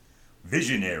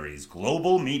Visionaries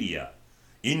Global Media,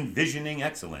 envisioning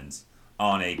excellence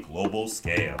on a global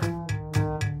scale.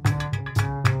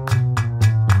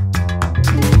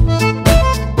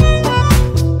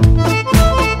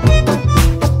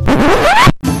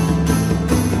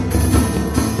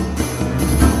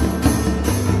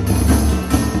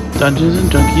 Dungeons and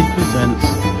Junkies presents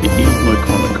The Ethno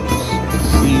Chronicles,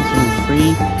 Season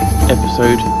 3,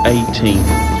 Episode 18.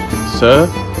 Sir,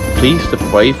 please step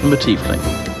away from the tiefling.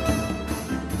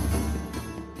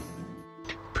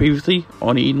 Previously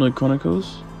on Ethno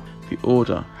Chronicles, the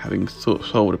Order, having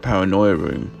sold a paranoia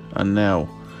room, are now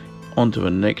onto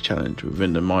the next challenge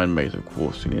within the mind maze of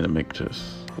Quarcing and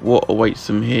Amictus. What awaits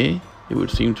them here? It would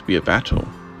seem to be a battle.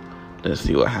 Let's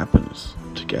see what happens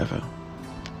together.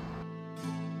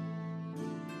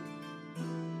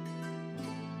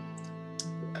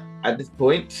 At this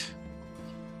point,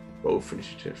 roll for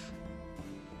initiative.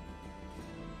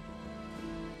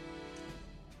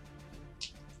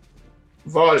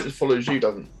 Violet just follows you,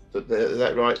 doesn't? Is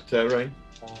that right, Rain?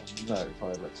 No,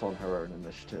 Violet's on her own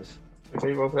initiative.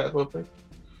 Okay, roll for that as well, please.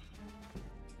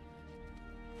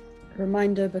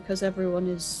 Reminder, because everyone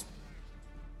is,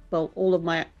 well, all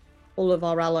of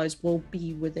our allies will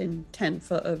be within 10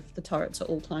 foot of the turrets at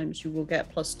all times. You will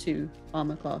get +2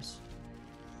 armor class.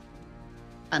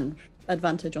 And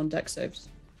advantage on deck saves.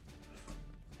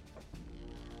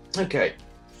 Okay,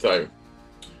 so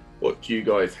what do you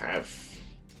guys have?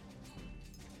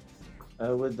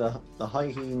 With the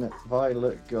Hyene,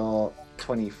 Violet got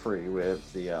 23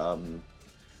 with the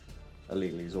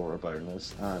Alili's aura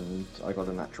bonus, and I got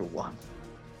a natural 1.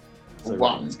 So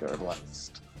One. Let's go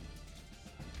last.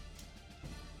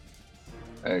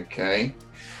 Okay.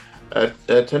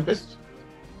 Tempest?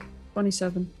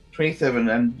 27. 27,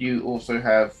 and you also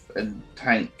have a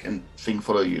tank and thing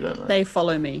follow you, don't they? They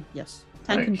follow me, yes.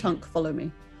 Tank and Okay. Tunk follow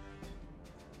me.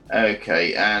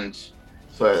 Okay, and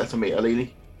so that's on me,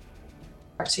 Alili?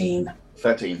 13.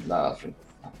 13, lovely.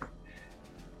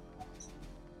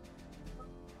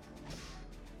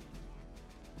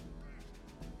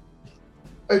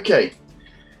 Okay.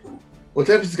 Well,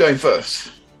 Tempest is going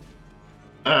first.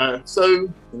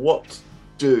 So, what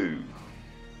do?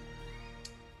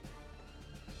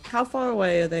 How far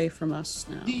away are they from us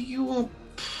now? You are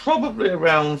probably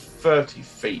around 30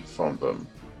 feet from them.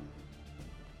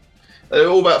 They're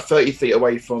all about 30 feet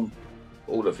away from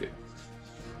all of you.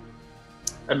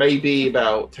 And maybe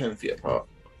about 10 feet apart.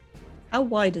 How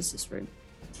wide is this room?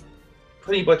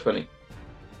 20 by 20.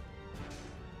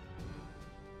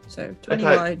 So 20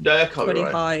 Okay, wide, no, I can't be 20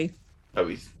 right. high. Oh,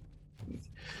 it's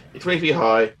 20 feet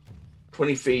high,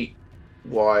 20 feet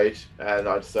wide, and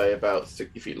I'd say about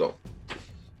 60 feet long.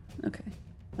 Okay,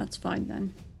 that's fine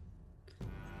then.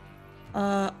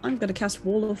 I'm going to cast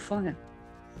Wall of Fire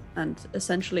and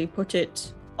essentially put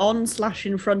it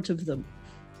on/in front of them.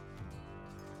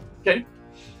 Okay.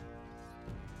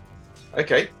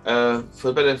 Okay. For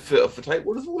the benefit of the tape,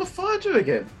 what does Wall of Fire do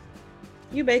again?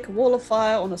 You make a wall of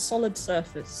fire on a solid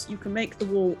surface. You can make the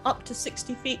wall up to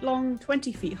 60 feet long,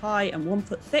 20 feet high, and 1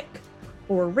 foot thick,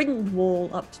 or a ringed wall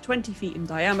up to 20 feet in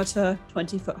diameter,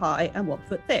 20 foot high, and 1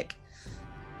 foot thick.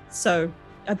 So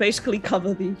I basically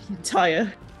cover the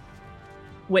entire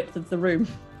width of the room.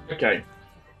 Okay.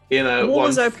 In a The wall one.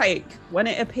 is opaque. When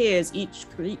it appears, each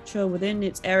creature within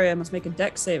its area must make a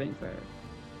dex saving throw.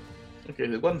 Okay,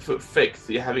 they're 1 foot thick,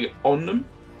 so you're having it on them.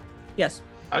 Yes,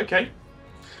 Okay.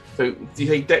 So do you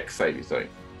say dex save? You say?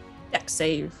 dex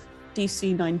save,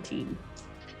 DC 19.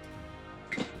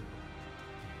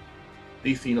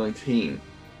 DC 19.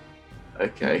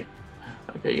 Okay.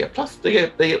 Okay. Yeah. Plus,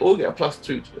 they all get a +2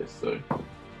 to this. So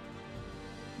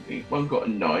one got a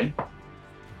 9.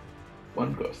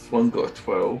 One got a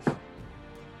 12.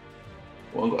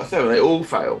 One got a 7. They all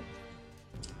fail.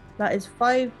 That is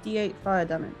 5d8 fire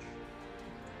damage.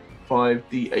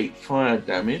 5d8 fire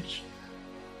damage.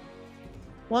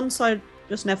 One side,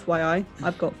 just an FYI,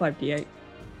 I've got 5d8.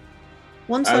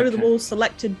 One side of the Okay. wall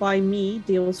selected by me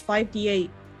deals 5d8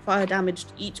 fire damage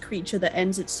to each creature that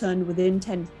ends its turn within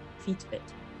 10 feet of it.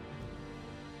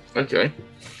 Okay.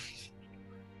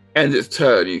 And its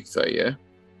turn, you say, yeah?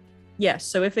 Yes,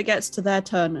 so if it gets to their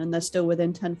turn and they're still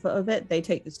within 10 foot of it, they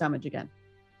take this damage again.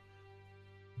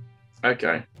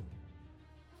 Okay.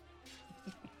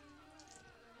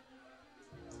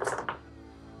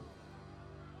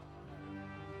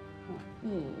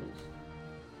 Is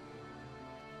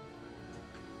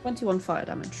 21 fire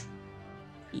damage.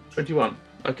 21.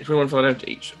 Okay, 21 fire damage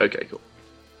each. Okay, cool.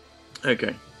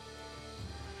 Okay.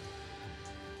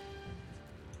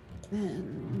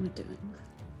 Then what am I doing?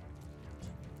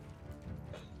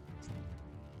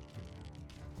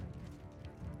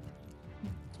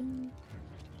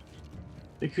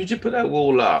 If you just put that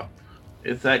wall up,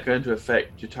 is that going to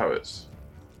affect your turrets?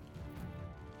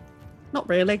 Not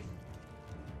really.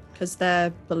 Because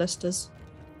they're ballistas.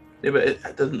 Yeah,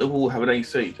 but doesn't the wall have an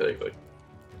AC, technically?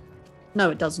 No,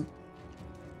 it doesn't.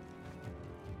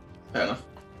 Fair enough.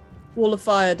 Wall of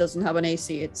Fire doesn't have an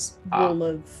AC. It's wall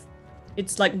of...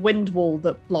 It's like wind wall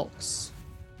that blocks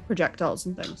projectiles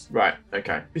and things. Right,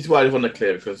 okay. This is why I just want to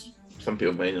clear, because some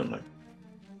people may not know.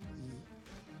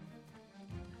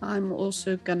 I'm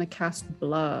also going to cast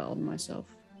Blur on myself.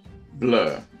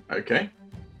 Blur, okay.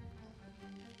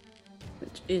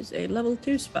 Which is a level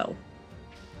 2 spell.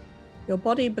 Your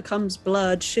body becomes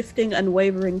blurred, shifting and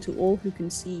wavering to all who can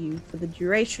see you. For the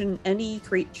duration, any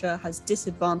creature has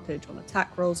disadvantage on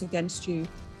attack rolls against you.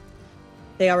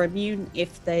 They are immune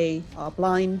if they are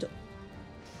blind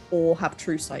or have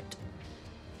true sight.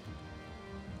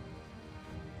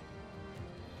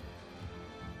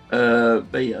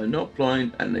 They are not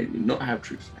blind and they do not have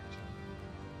true sight.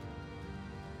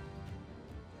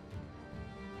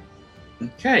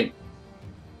 Okay.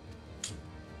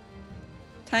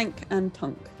 Tank and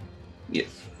Tunk, Yes.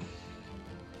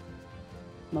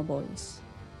 my boys.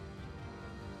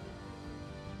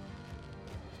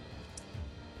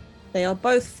 They are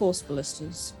both force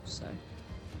ballistas, so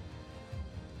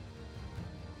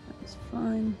that's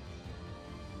fine.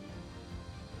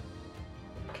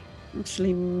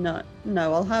 Actually, no.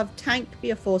 I'll have Tank be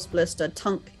a force ballista.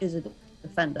 Tunk is a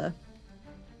defender.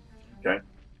 Okay.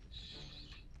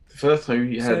 The first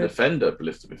time you had So- a defender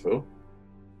ballista before.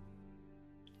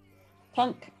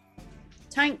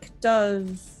 Tank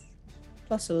does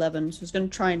plus 11, so it's going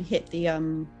to try and hit the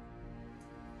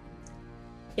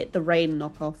rain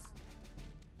knockoff.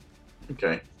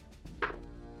 Okay.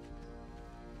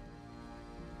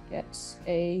 Gets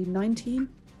a 19.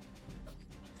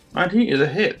 19 is a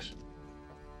hit.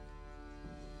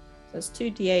 So it's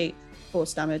 2d8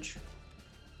 force damage.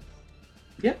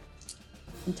 Yep.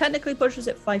 And technically pushes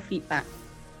it 5 feet back.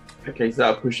 Okay, so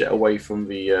that'll push it away from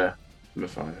the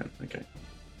fire then. Okay.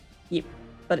 Yep.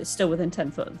 But it's still within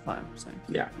 10 foot of the fire, so.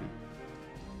 Yeah.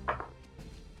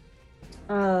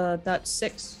 That's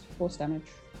 6 force damage.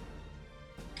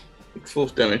 6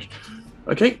 force damage.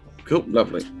 Okay, cool,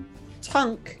 lovely.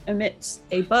 Tunk emits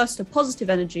a burst of positive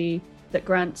energy that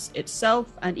grants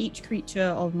itself and each creature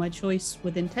of my choice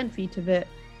within 10 feet of it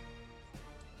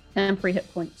temporary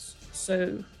hit points.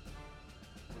 So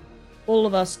all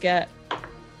of us get,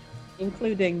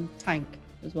 including Tank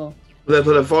as well. Was that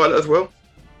for the violet as well?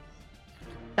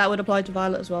 That would apply to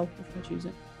Violet as well if I choose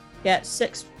it. Get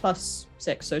 6 plus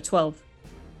 6, so 12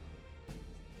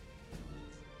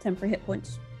 temporary hit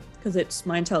points because it's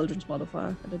my intelligence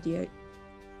modifier at a d8.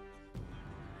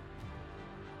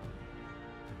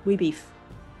 We beef.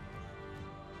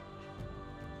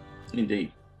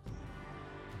 Indeed.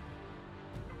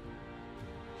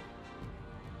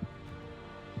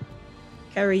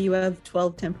 Kerry, you have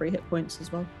 12 temporary hit points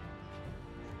as well.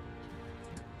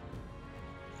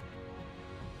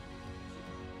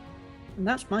 And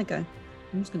that's my go.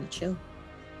 I'm just going to chill.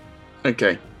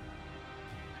 Okay.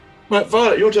 Right,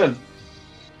 Violet, your turn.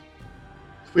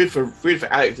 It's weird for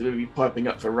Alex to be piping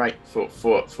up for rank for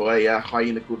a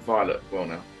hyena called Violet. Well,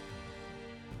 now.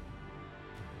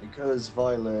 Because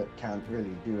Violet can't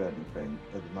really do anything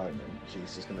at the moment,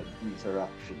 she's just going to use her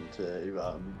action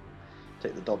to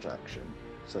take the dodge action.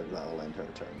 So that'll end her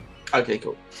turn. Okay,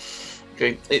 cool.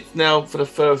 Okay, it's now for the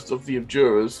first of the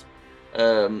Abjurers,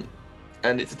 and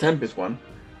it's a Tempest one.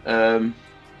 And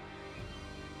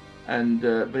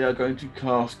they are going to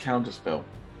cast Counterspell.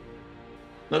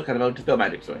 Not Counterspell, Spell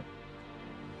Magic, sorry.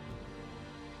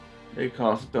 They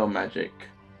cast Spell Magic.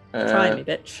 Try me,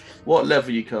 bitch. What level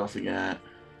are you casting at?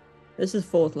 This is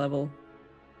 4th level.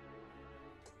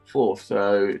 4th,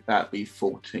 so that'd be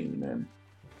 14 then.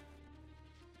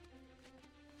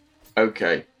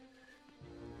 Okay.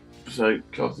 So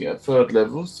casting at 3rd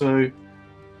level, so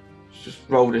just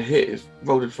roll to hit,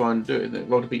 roll to try and do it, then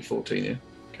roll to beat 14, yeah?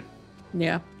 Okay.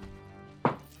 Yeah.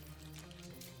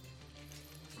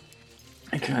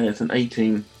 Okay, that's an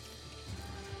 18.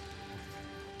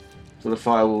 So the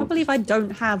fire I will. can't believe I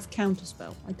don't have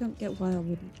Counterspell. I don't get why I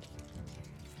wouldn't.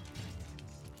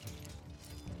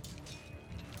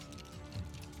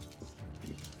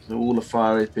 So all the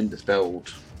fire has been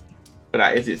dispelled. But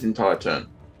that is its entire turn.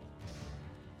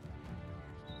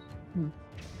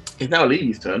 It's now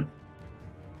Lily's turn.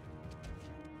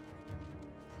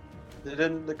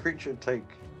 Didn't the creature take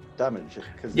damage?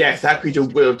 Yes, that creature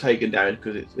will have taken damage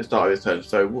because it's the start of his turn.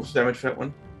 So what's the damage for that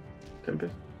one?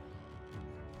 Tempest?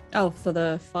 Oh, for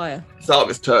the fire. Start of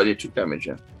his turn, you took damage,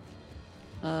 yeah.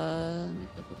 Let me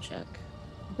double check.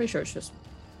 I'm pretty sure it's just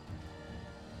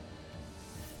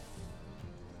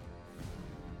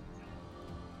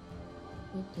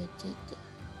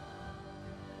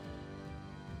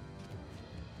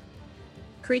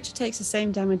Creature takes the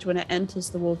same damage when it enters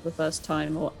the wall for the first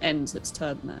time or ends its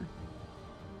turn there.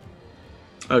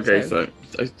 Okay, so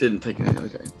I didn't take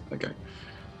it. Okay.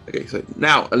 So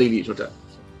now, Alili, it's your turn.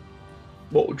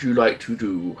 What would you like to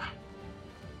do?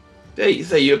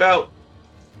 Say you're about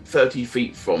 30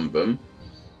 feet from them.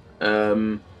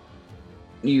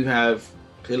 You have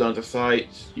clear line of sight.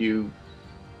 You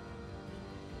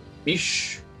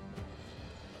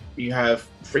have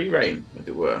free reign, as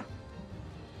it were.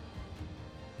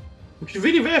 Which is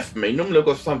really rare for me. Normally I've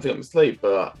got something up my sleeve,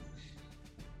 but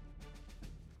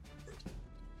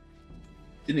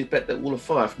didn't expect that wall of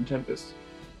fire from Tempest.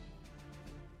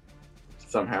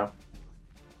 Somehow.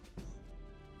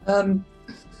 I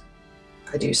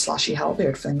do slashy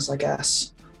halberd things, I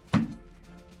guess.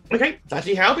 Okay,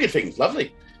 slashy halberd things,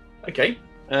 lovely. Okay.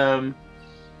 Do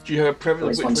you have a I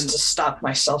preference? always wanted to stab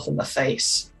myself in the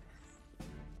face.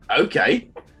 Okay.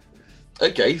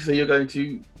 So you're going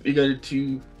to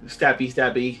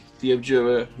stabby the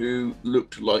Abjura who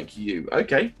looked like you.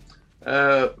 Okay.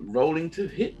 Rolling to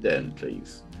hit then,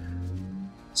 please.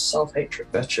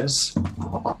 Self-hatred bitches.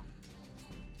 I'm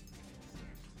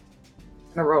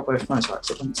gonna roll both my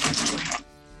accidents.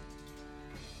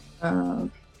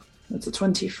 It's a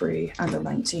 23 and a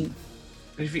 19.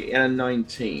 23 and a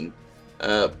 19.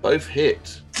 Both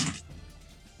hit.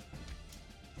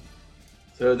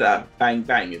 So that bang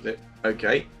bang, is it?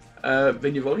 Okay.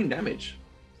 Then you're rolling damage.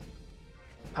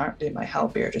 Apparently my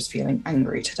halberd is feeling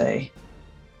angry today.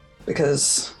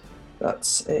 Because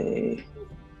that's a...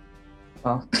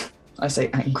 Well, I say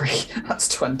angry. That's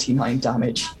 29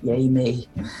 damage. Yay me.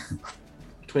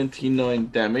 29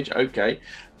 damage, okay.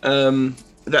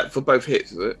 That for both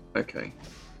hits, is it? Okay.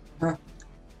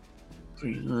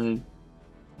 39.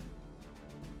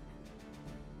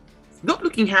 Not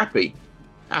looking happy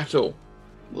at all.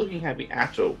 Do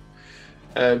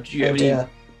you have any... dear.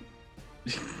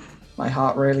 My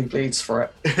heart really bleeds for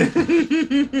it. Do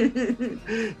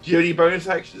you have any bonus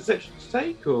actions to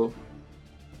take, or?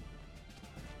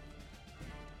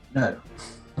 No.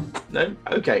 No?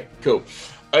 Okay, cool.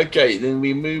 Okay, then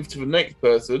we move to the next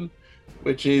person,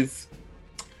 which is,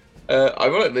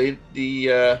 ironically,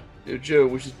 the Juror,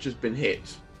 which has just been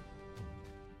hit.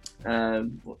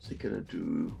 What's he gonna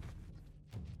do?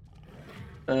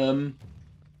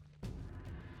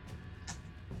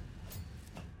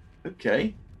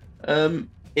 Okay.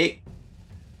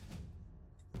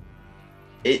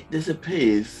 It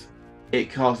disappears.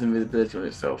 It casts invisibility on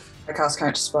itself. I cast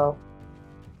counterspell.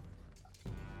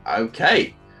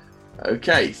 Okay,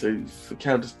 so for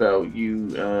counterspell, you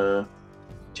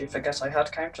Do you forget I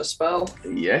had counterspell?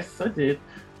 yes, I did.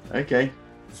 Okay.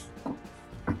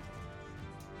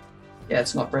 Yeah,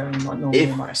 it's not really normally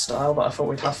my style, but I thought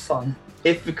we'd have fun.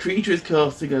 If the creature is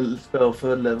casting a spell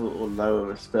third level or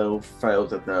lower, a spell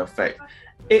fails at no effect.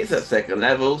 It's at second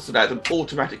level, so that's an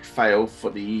automatic fail for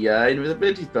the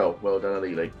invisibility spell. Well done,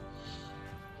 Alili.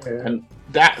 Yeah. And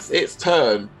that's its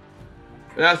turn.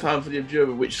 And that's time for the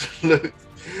Abjura,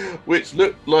 which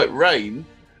looked like Rain,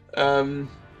 and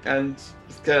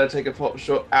it's gonna take a pot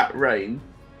shot at Rain.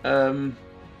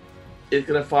 It's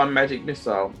gonna fire magic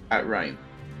missile at Rain.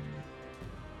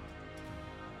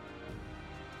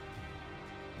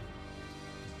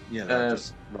 Yeah, that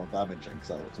just not damaging because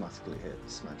that automatically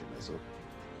hits magic missile.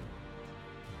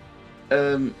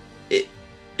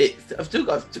 I've still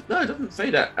got. No, it doesn't say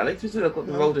that, Alex. You said I've got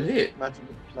the roll to hit.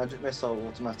 Magic missile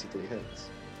automatically hits.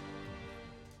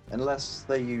 Unless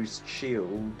they use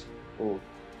shield or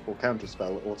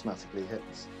counterspell, it automatically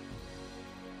hits.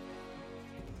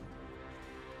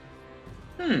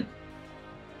 It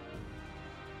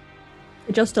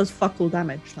just does fuck all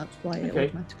damage. That's why it Okay.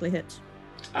 automatically hits.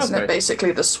 Isn't Okay. it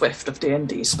basically the Swift of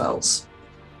D&D spells?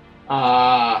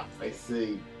 Ah, I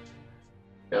see.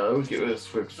 Yeah, I always get rid of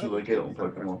Swift so I get it on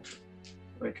Pokemon.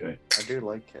 Okay. I do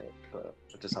like it, but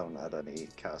I just haven't had any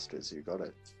casters who got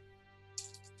it.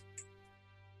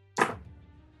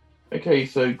 Okay,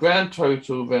 so grand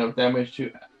total then of damage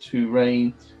to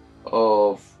Rain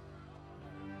of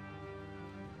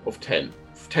 10.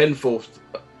 10 force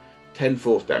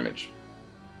damage.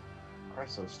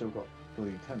 Christ, I've still got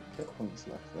bloody 10 hit points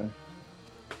left then.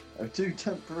 I have 2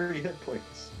 temporary hit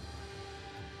points.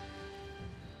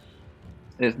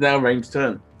 It's now Rain's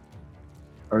turn.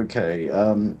 Okay,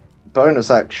 bonus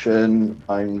action,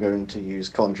 I'm going to use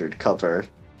Conjured Cover,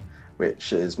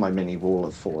 which is my mini wall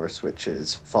of force, which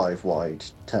is 5 wide,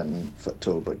 10 foot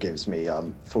tall, but gives me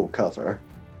full cover.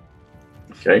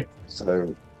 Okay.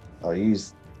 So I'll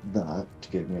use that to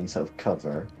give myself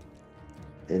cover.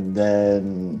 And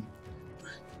then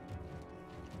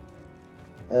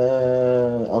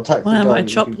I'll attack Why the am guy I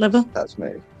chopped who liver? That's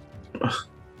me.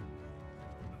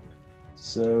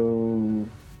 So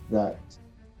that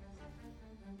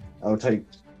I'll take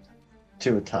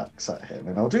 2 attacks at him,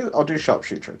 and I'll do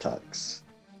sharpshooter attacks.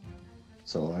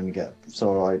 So I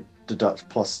deduct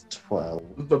plus 12.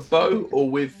 With the bow or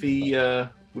with the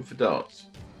darts?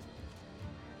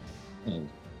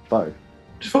 Bow.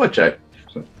 Just for a check.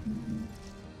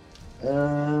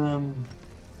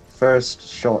 First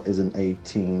shot is an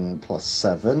 18 plus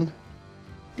 7.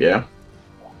 Yeah.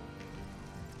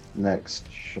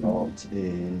 Next shot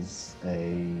is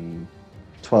a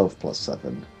 12 plus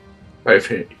 7. Both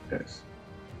hit, yes.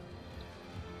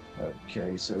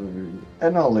 Okay, so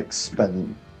and I'll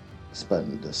spend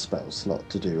a spell slot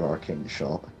to do arcane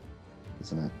shot,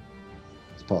 isn't it?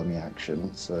 It's part of my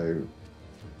action, so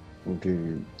we'll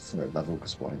do 3rd level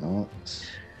because why not?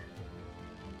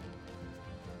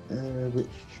 Which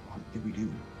one did we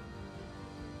do?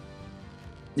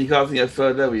 You can't think of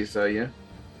 3rd level, you say, yeah?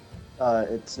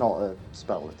 It's not a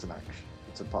spell; it's an action.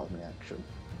 It's a part of my action.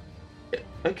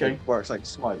 Okay. It works like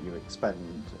Smite. You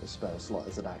expend a spell slot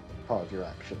as part of your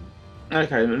action.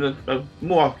 Okay,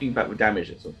 more asking back with damage,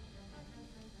 that's all.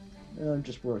 I'm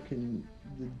just working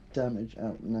the damage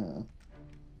out now.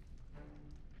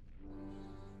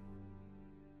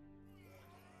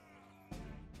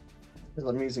 Because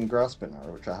I'm using Grasping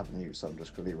Arrow, which I haven't used, so I'm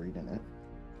just going to be reading it.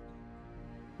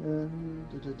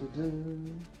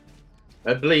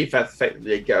 I believe that's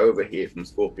effectively a get over here from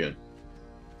Scorpion.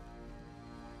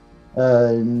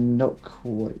 Not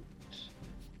quite.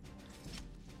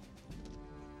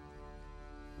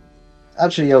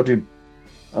 Actually, I'll do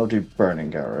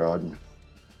Burning Arrow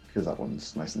because that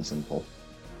one's nice and simple.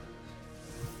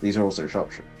 These are also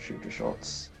sharpshooter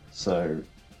shots, so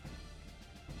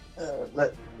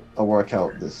I'll work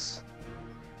out this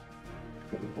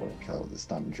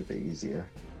damage a bit easier.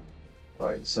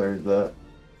 Right, so the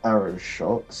arrow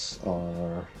shots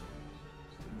are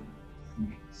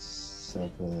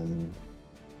 7,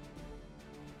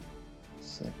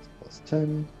 6 plus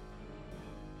 10.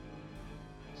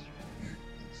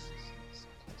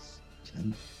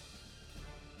 10.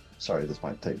 Sorry, this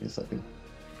might take me a second.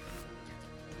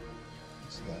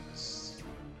 So that's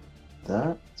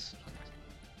that.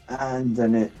 And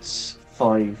then it's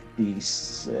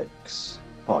 5d6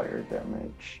 fire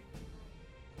damage.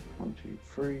 1, 2,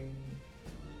 3,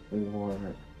 4,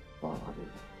 5.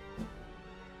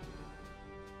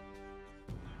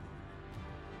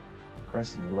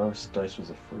 Christ, the lowest dice was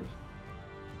a 3.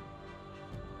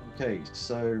 Okay,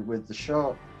 so with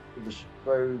the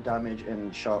bow damage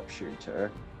and sharpshooter,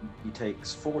 he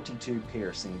takes 42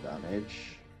 piercing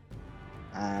damage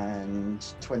and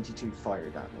 22 fire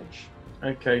damage.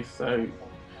 Okay, so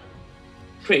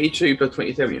 22 plus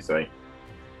 27, you say?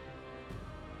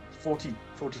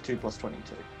 42 plus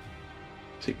 22.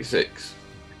 66.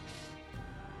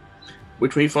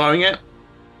 Which one are you firing at?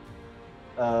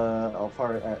 I'll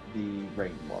fire it at the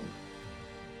rain one.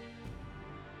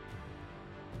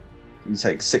 You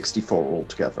take 64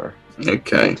 altogether.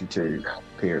 Okay. 22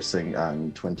 piercing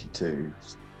and 22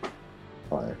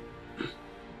 fire.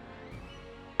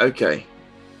 Okay.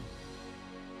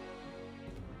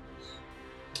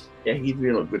 Yeah, he's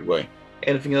really not a good way.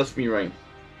 Anything else from you, Rain?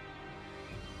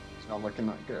 It's not looking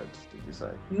that good, did you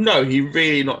say? No,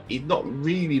 he's not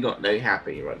very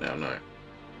happy right now, no.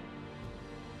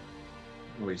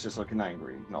 Well, he's just looking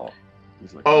angry,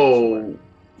 he's looking Oh,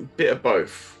 bit of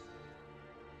both.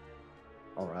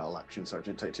 Alright, I'll action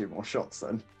Sergeant take 2 more shots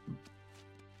then.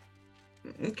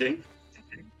 Okay.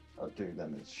 I'll do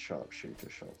them as sharpshooter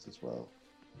shots as well.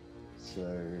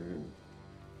 So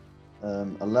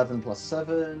 11 plus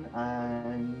 7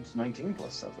 and 19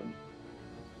 plus 7.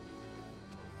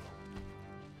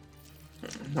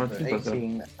 19 So plus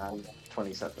 18 and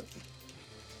 27.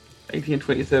 18 and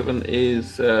 27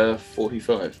 is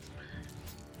 45.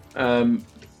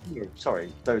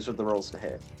 Sorry, those are the rolls to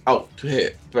hit. Oh, to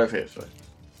hit. Both hits, sorry.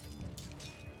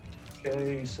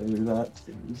 Okay, so that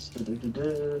is...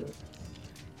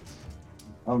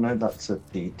 Oh no, that's a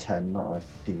D10, not a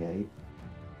D8.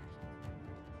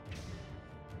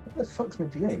 What the fuck's my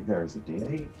D8? There is a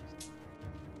D8.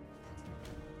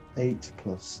 8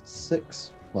 plus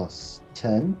 6 plus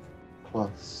 10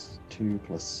 plus 2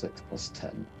 plus 6 plus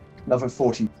 10. Another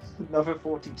 42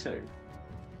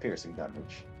 piercing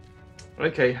damage.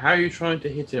 Okay, how are you trying to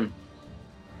hit him?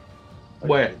 Okay,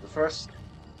 Where? The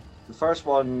first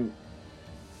one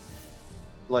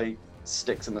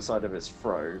sticks in the side of his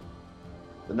throat.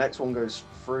 The next one goes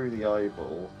through the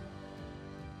eyeball.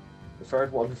 The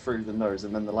third one through the nose,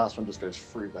 and then the last one just goes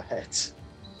through the head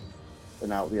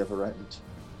and out the other end.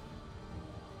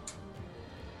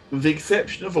 with the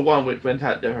exception of the one which went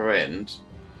out the other end,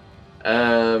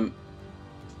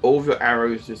 all of your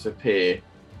arrows disappear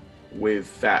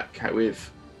with that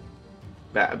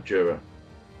Abjura.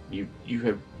 You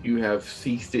have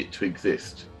ceased it to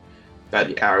exist. That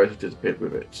the arrows have disappeared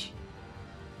with it.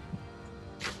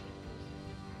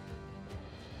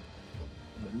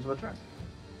 Into a track.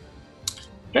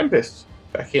 Tempest,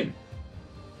 back in.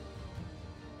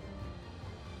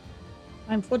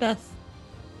 Time for death.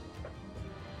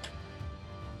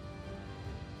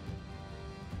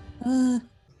 I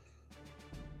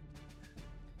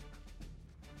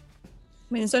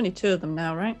mean, there's only 2 of them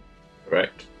now, right?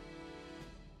 Correct.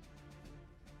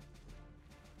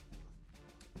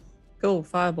 Cool,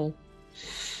 fireball.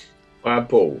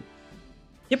 Fireball.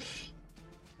 Yep.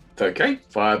 Okay,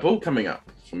 fireball coming up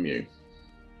from you.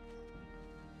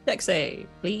 Dex save,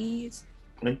 please.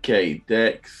 Okay,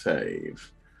 dex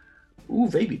save. Ooh,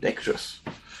 very dexterous.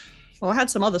 Well, I had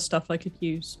some other stuff I could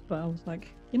use, but I was like,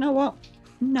 you know what?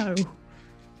 No.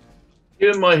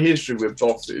 Given my history with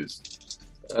bosses,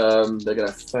 they're going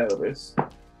to fail this.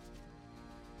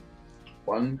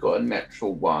 One got a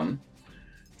natural 1.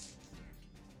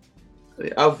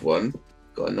 The other one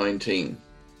got a 19.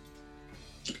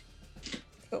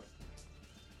 Cool.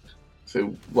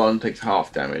 So one takes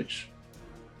half damage.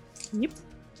 Yep.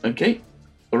 Okay.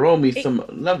 Roll me 8. some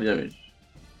lovely damage.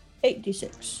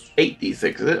 8d6.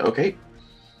 8d6, is it? Okay.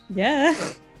 Yeah.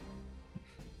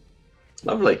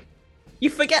 Lovely.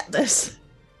 You forget this.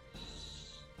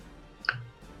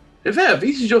 In fact,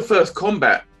 this is your first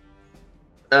combat.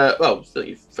 Well, it's not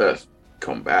your first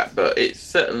combat, but it's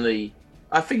certainly.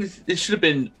 I think this should have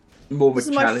been more of This a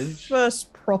is my challenge.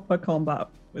 first proper combat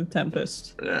with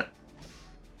Tempest. Yeah.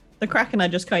 The Kraken I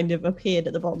just kind of appeared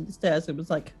at the bottom of the stairs. It was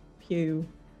like, pew.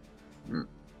 Mm.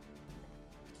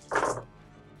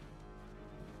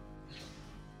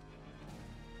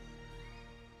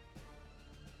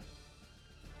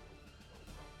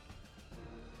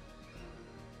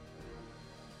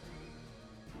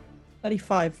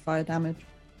 $35 fire damage.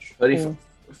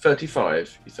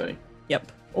 35, you say?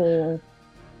 Yep. Or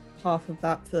half of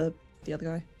that for the other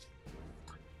guy.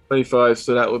 25,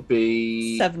 so that would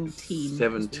be 17.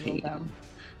 17.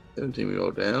 17 we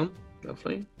roll down.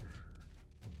 Lovely.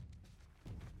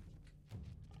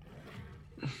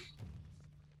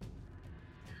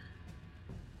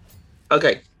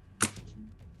 Okay.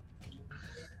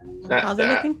 How's it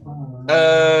looking?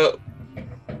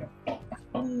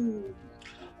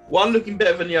 One looking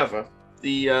better than the other.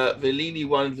 The Lily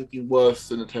one is looking worse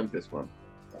than the Tempest one.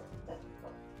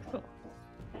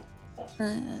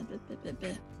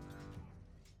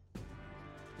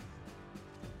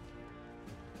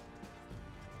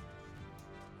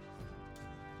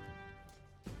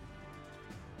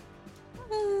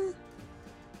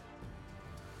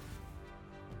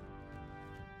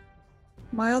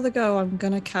 My other go, I'm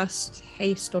gonna cast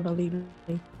haste on a Lily.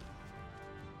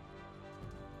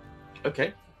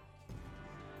 Okay.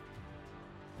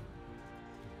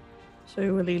 So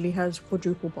Alili has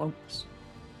quadruple bonks.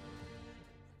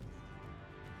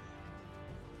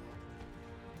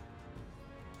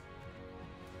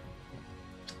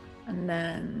 And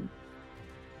then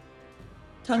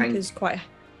Tunk Tank. is quite.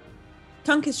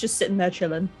 Tunk is just sitting there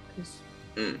chilling because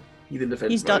He's in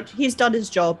defense he's mode. done. He's done his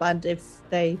job, and if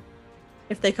they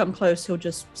come close, he'll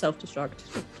just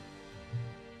self-destruct.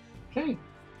 Okay.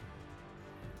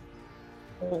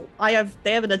 Or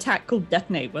they have an attack called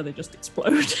Detonate where they just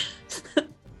explode.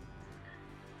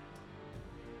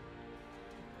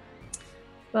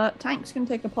 But Tanks can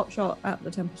take a pot shot at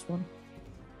the Tempest one.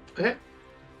 Okay.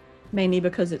 Mainly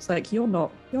because it's like you're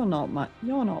not my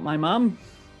mum.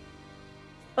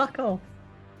 Fuck off.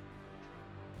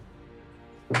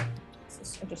 I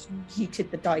just yeeted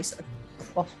the dice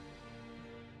across.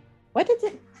 Where did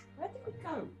it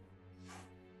go?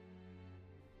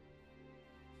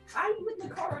 I'm in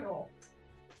the corridor.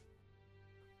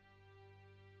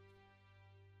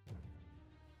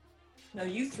 No,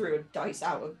 you threw a dice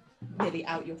nearly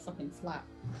out your fucking flat.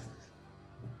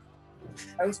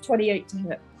 I was 28 to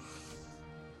hit.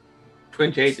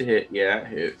 28 to hit. Yeah, it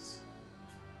hits.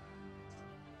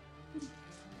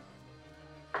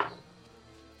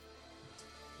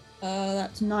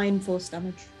 That's 9 force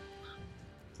damage.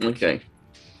 Okay.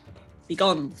 Be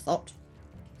gone, thought.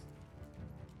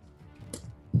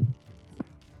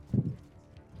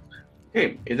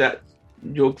 Okay, is that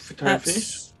your time finish?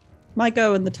 That's my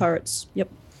go and the turrets. Yep.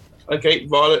 Okay,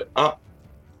 Violet, up.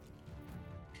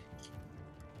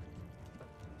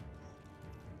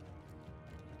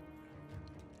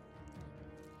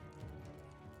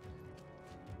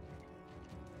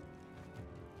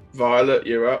 Violet,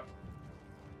 you're up.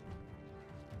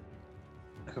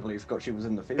 completely forgot she was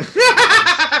in the field.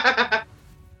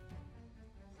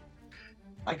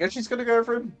 I guess she's gonna go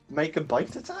over and make a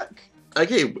bite attack.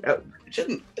 Okay, you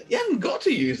haven't got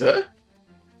to use her.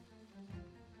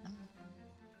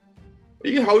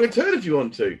 You can hold a turn if you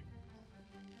want to.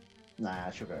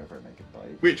 Nah, she'll go over and make a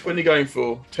bite. Which one are you going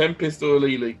for? Tempest or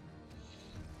Lily?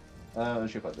 She'll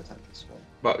go the Tempest one.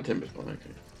 But the Tempest one, okay.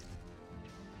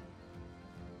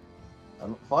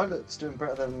 Violet's doing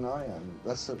better than I am.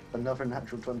 That's another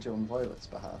natural 20 on Violet's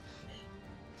behalf.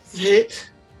 Hit.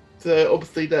 So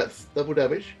obviously that's double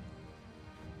damage.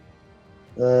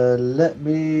 Let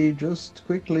me just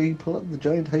quickly pull up the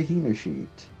giant hyena sheet.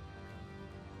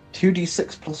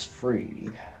 2d6 plus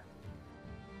 3.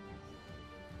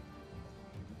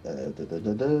 Let's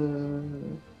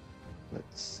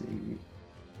see.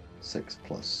 6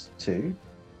 plus 2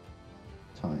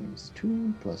 times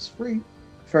 2 plus 3.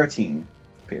 13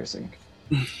 piercing.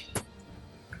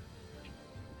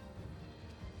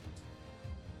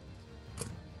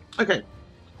 Okay.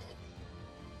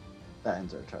 That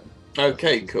ends our turn.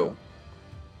 Okay, cool.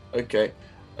 Okay.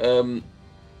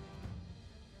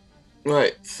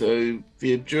 Right, so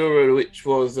the Abjura, which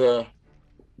was the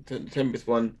Tempest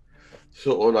one,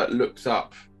 sort of like looks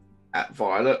up at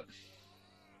Violet.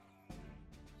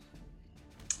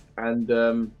 And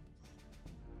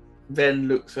then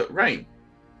looks at Rain.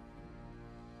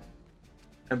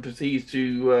 And proceeds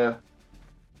to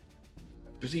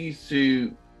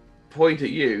point at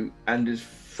you and just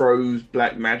throws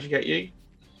black magic at you.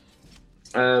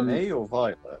 Me or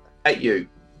Violet? At you.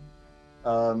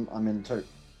 I'm in total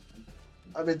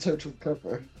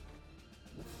cover.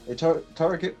 A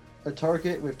target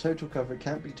with total cover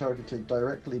can't be targeted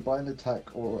directly by an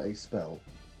attack or a spell,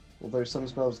 although some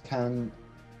spells can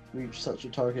reach such a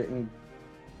target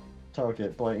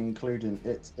by including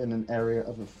it in an area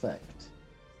of effect.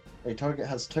 A target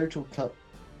has total cover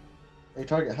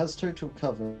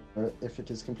if it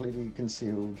is completely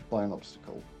concealed by an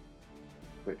obstacle,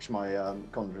 which my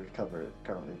conjured cover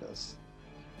currently does.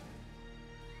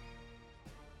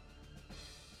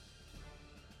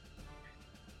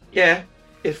 Yeah,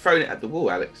 it's thrown it at the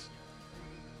wall, Alex.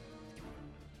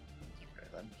 Okay,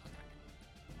 then.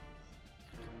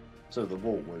 So the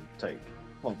wall would take.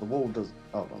 Well, the wall does.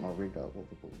 Hold on, I'll read out what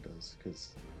the wall does because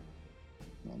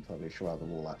I'm not entirely sure how the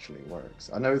wall actually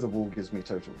works. I know the wall gives me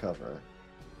total cover.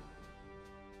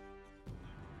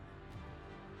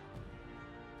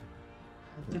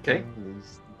 Okay.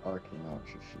 Is the Arcane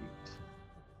Archer sheet.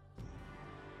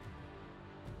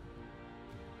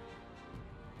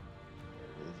 There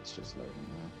it is, it's just loading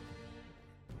now.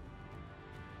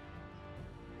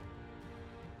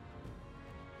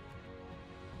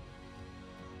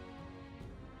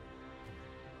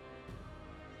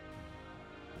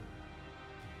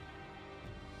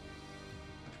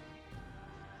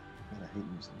 I hate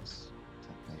using this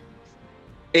technique.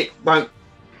 It won't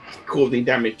cause any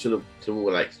damage to the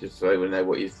wall, Alex, just so we know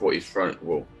what he's thrown at the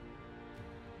wall.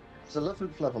 So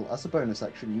 11th level, as a bonus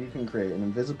action, you can create an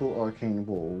invisible arcane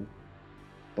wall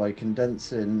by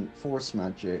condensing force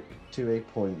magic to a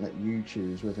point that you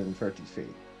choose within 30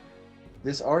 feet.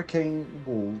 This arcane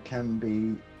wall can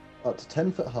be up to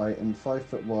 10 foot high and 5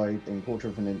 foot wide and 1/4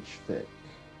 of an inch thick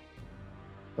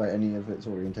by any of its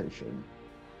orientation,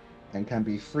 and can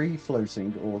be free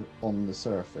floating or on the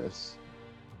surface.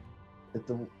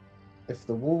 If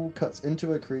the wall cuts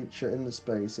into a creature in the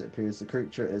space, it appears the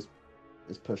creature is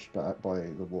pushed back by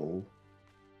the wall.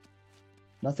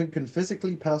 Nothing can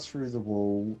physically pass through the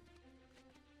wall,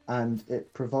 and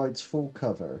it provides full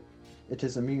cover. It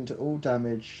is immune to all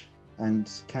damage and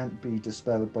can't be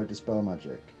dispelled by dispel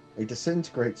magic. A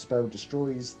disintegrate spell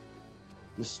destroys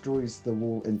the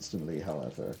wall instantly,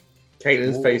 however.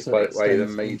 Caitlin's The face, wall by the way, is extends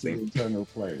into amazing. the internal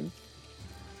plane.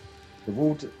 The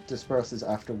wall disperses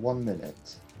after 1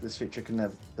 minute. This feature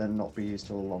can then not be used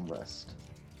till a long rest.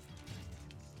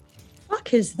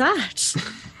 Fuck is that?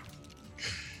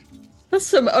 That's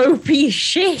some OP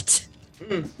shit.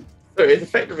 So it's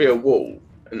effectively a wall,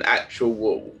 an actual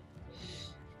wall.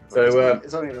 So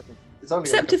It's only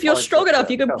Except like a if you're 5 strong foot enough,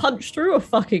 you can cover. punch through a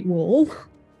fucking wall.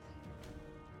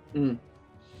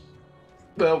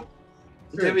 well,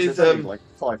 there It's is only like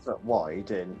 5 foot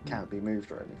wide and can't be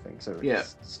moved or anything, so it's Yeah.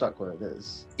 stuck where it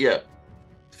is. yeah.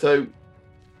 So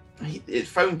it's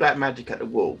thrown black magic at the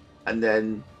wall, and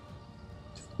then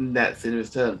that's in his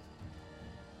turn.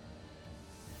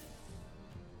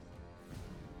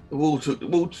 The wall took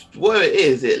where it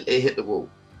is. It hit the wall.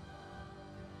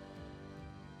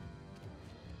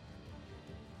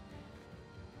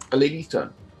 A lady's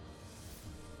turn.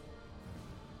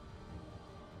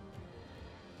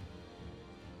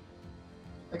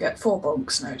 I get 4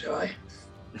 bonks now, do I?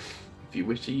 If you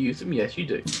wish to use them, yes, you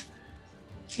do.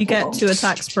 You get 2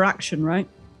 attacks per action, right?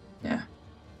 Yeah.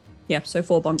 Yeah, so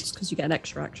 4 bonks because you get an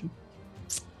extra action.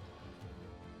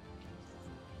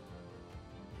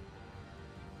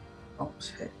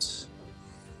 Bonks hit.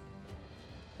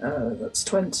 That's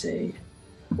 20,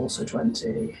 also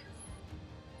 20,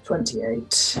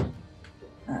 28,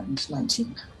 and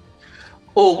 19.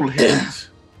 All hit.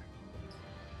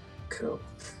 Cool.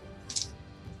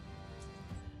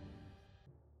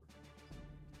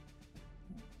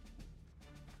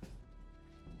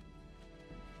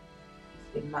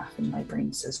 The math in my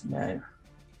brain says no.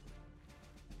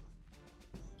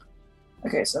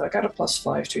 Okay, so I got a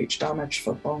 +5 to each damage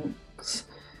for bonks.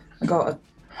 I got a,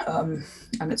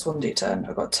 and it's 1d10.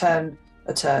 I got 10,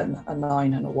 a 10, a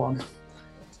 9, and a 1.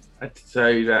 I'd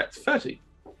say that's 30.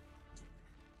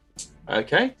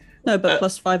 Okay. No, but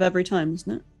 +5 every time,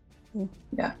 isn't it?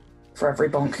 Yeah. For every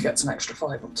bonk, gets an extra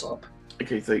 5 on top.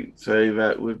 Okay, so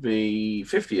that would be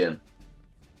 50 in.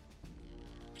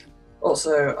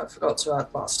 Also, I forgot to add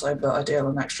last time, but I deal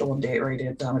an extra 1d8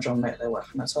 radiant damage on melee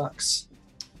weapon attacks.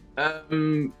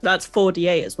 That's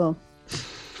 4d8 as well.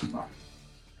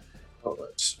 Oh,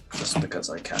 that's just because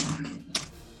I can.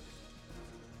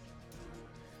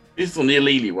 This is on the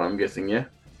Alili one, I'm guessing, yeah?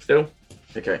 Still?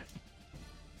 Okay.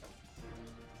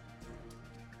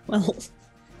 Well,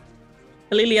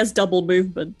 Alili has double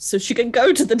movement, so she can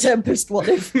go to the Tempest one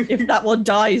if that one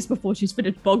dies before she's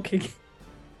finished bonking.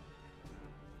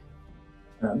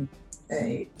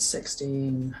 8,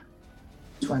 16,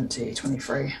 20,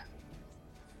 23.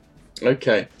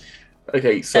 Okay,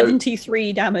 so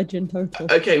 73 damage in total.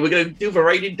 okay, we're going to do the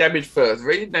radiant damage first.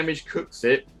 Radiant damage cooks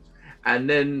it, and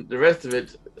then the rest of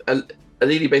it,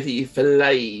 Alili basically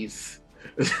fillets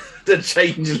the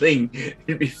changeling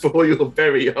before your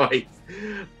very eyes.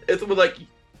 It's almost like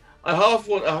I half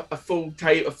want a full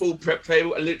prep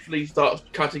table, and literally start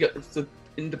cutting it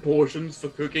into portions for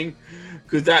cooking,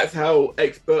 because that's how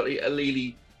expertly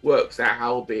Alili works at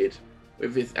halberd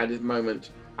with this at this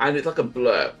moment. And it's like a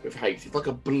blur with haste. It's like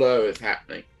a blur is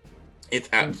happening. It's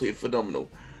absolutely phenomenal.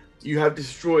 You have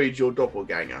destroyed your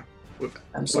doppelganger.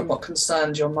 I'm somewhat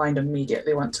concerned your mind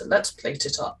immediately went to, let's plate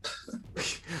it up.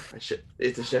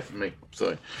 It's a chef for me.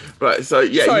 Sorry. Right, so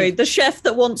yeah. Sorry, the chef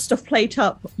that wants to plate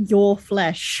up your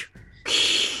flesh.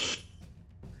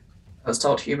 I was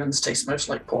told humans taste most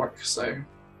like pork, so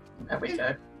there we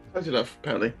go. Close enough,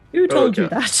 apparently. Who told you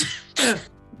that?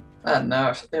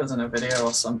 No, it was in a video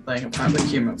or something. Apparently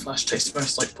human flesh tastes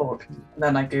most like pork. And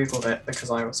then I googled it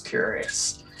because I was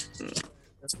curious.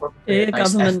 It's probably a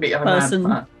nice government FBI person.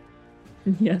 man.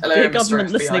 Yeah, Hello, dear Mr. government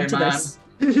FBI listening to man. this.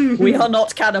 We are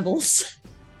not cannibals.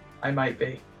 I might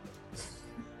be.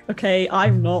 Okay,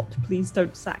 I'm not. Please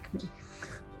don't sack me.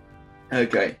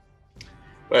 Okay.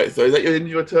 Right, so is that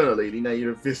your turn, Alili? Now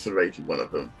you've eviscerated one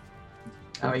of them.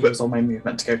 Now I use all my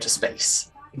movement to go to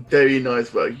space. Very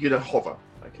nice work. You're gonna hover.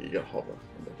 Okay, you're gonna hover.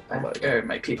 Oh,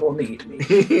 my people need me.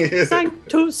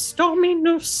 Sanctus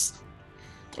Dominus.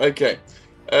 Okay.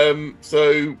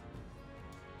 So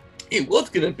it was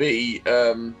gonna be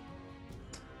that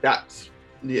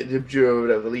the Bureau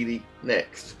of the Lady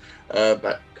next,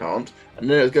 but can't. And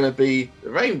then it's gonna be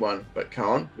the Rain one, but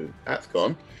can't. That's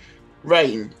gone.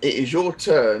 Rain, it is your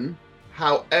turn.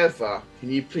 However, can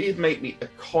you please make me a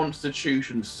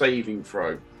Constitution saving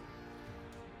throw?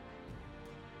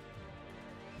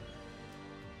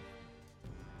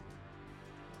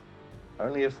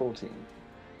 Only a 14.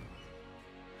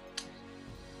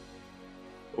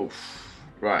 Oof.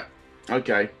 Right.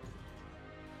 Okay.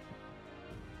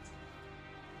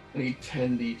 Only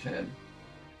 10d10.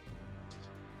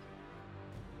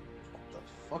 What the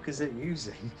fuck is it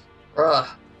using? Bruh.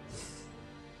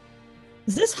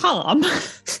 Is this harm?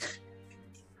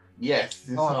 Yes.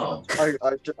 This Oh,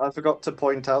 I forgot to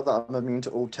point out that I'm immune to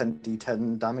all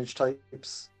 10d10 damage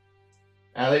types.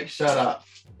 Alex, shut up.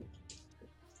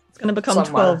 It's going to become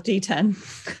Somewhere. 12d10.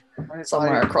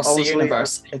 Somewhere across the Obviously,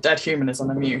 universe, a dead human is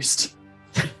unamused.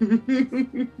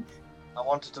 I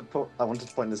wanted to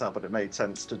point this out, but it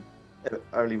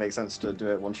only makes sense to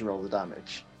do it once you roll the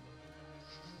damage.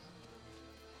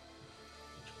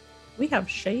 We have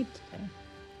shade today.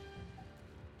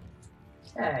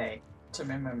 Hey, took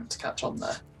me a moment to catch on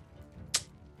there.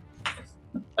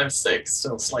 I'm 6,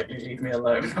 still slightly leave me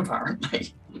alone,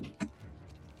 apparently.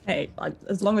 Hey,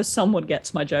 as long as someone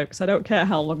gets my jokes, I don't care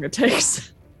how long it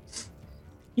takes.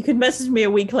 You can message me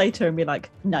a week later and be like,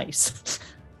 nice.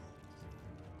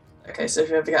 Okay, so if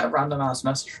you ever get a random ass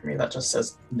message from me that just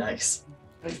says nice.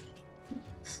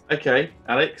 Okay,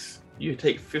 Alex, you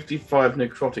take 55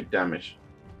 necrotic damage.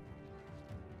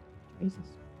 Jesus.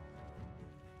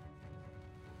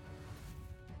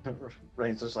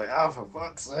 Rain's just like, oh, for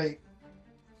fuck's sake.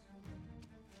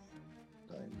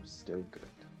 I'm still good.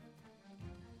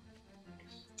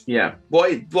 Yeah.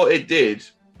 What it did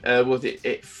was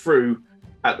it threw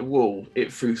at the wall.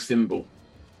 It threw symbol,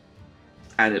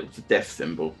 and it was a death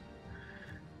symbol.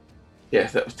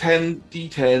 Yes, that was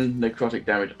 10d10 necrotic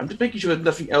damage. I'm just making sure there's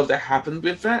nothing else that happened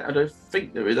with that. I don't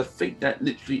think there is. I think that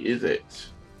literally is it.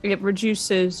 It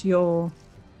reduces your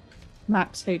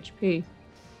max HP.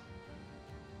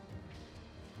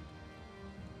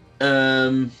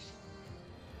 Um.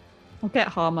 I'll get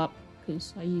harm up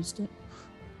because I used it.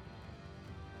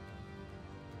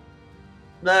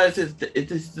 No, this is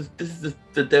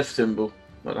the death symbol,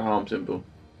 not the harm symbol.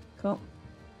 Cool.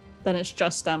 Then it's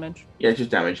just damage. Yeah, it's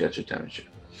just damage. Yeah, it's just damage.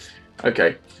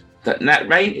 Okay. That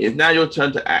Rain, is now your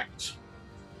turn to act.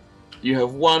 You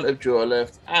have one Abjure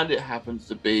left, and it happens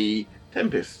to be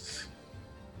Tempests.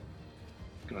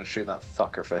 Gonna shoot that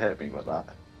fucker for hitting me with that.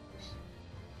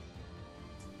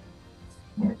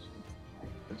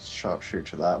 Let's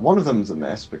sharpshooter that. One of them's a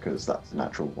miss because that's a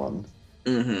natural one.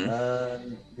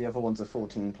 Mm-hmm. The other one's a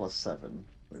 14 plus 7.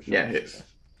 Yeah, it hits.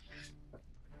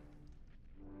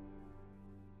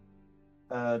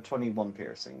 21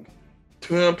 piercing.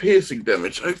 12 piercing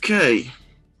damage. Okay.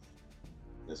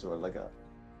 This is what I got.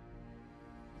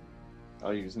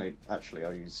 I'll use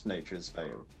I'll use Nature's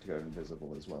Veil to go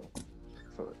invisible as well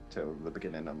till the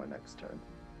beginning of my next turn.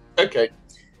 Okay.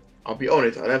 I'll be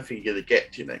honest. I don't think you're gonna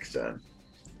get to your next turn.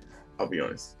 I'll be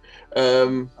honest.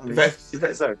 If that's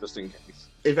just in case.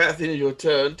 If that's the end of your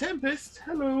turn, Tempest,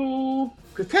 hello.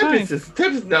 Because Tempest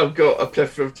has now got a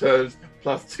plethora of turns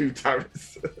plus 2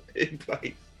 turrets in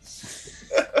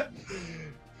place.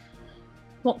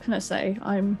 What can I say?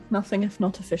 I'm nothing if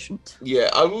not efficient. Yeah,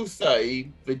 I will say,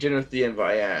 the generous DM that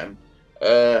I am,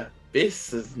 this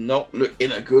does not look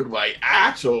in a good way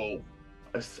at all.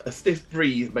 A stiff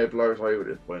breeze may blow us away at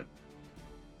this point.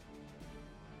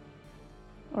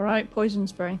 Alright, poison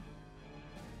spray.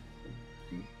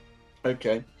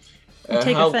 Okay. I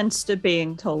take offense to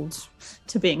being told,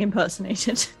 to being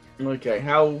impersonated. Okay,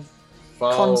 how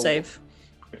far... Con save.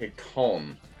 Okay,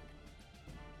 con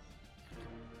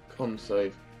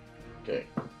save. Okay.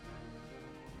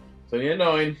 So you're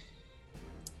 9.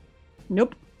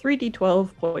 Nope. 3d12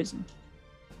 poison.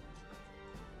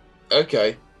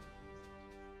 Okay.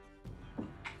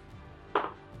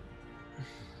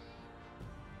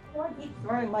 Why I keep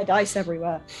throwing my dice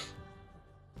everywhere?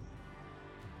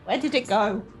 Where did it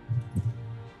go?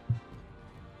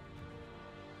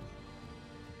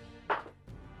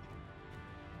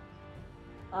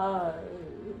 Uh,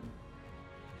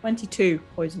 22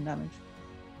 poison damage.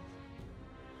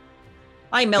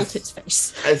 I melt its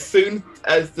face. As soon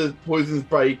as the poison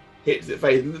spray hits its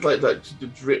face, it's like just to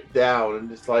drip down,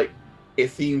 and it's like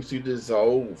it seems to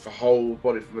dissolve the whole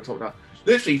body from the top down.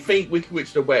 Literally, think Wicked Witch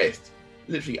of the West.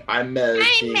 Literally, I'm melting.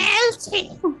 I'm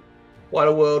melting. What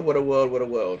a world! What a world! What a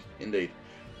world! Indeed.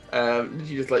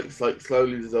 Literally, just like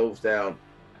slowly dissolves down,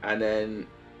 and then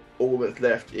all that's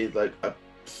left is like a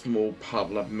small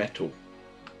puddle of metal,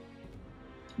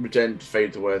 which then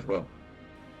fades away as well.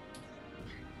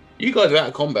 You guys are out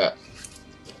of combat.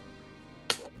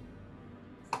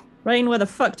 Rain, where the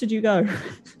fuck did you go?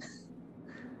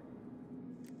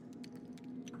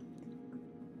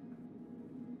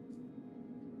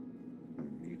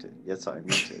 I'm muted. Yes, I'm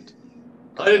muted.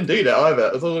 I didn't do that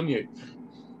either. It's all on you.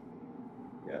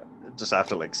 Yeah, just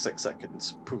after like 6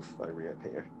 seconds, poof, I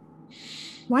reappear.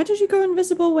 Why did you go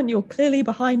invisible when you're clearly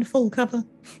behind full cover?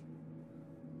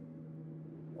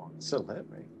 Well, it still hit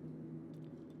me.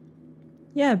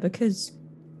 Yeah, because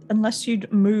unless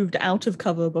you'd moved out of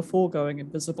cover before going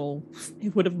invisible,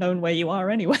 it would have known where you are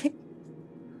anyway.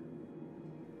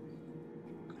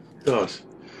 God,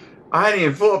 I hadn't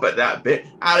even thought about that bit.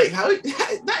 Alex,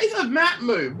 that is a Matt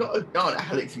move, not an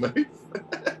Alex move.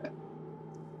 I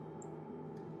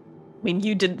mean,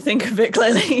 you didn't think of it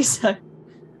clearly, so...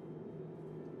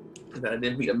 I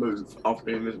didn't think to move after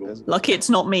being invisible. Lucky it's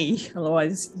not me,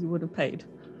 otherwise you would have paid.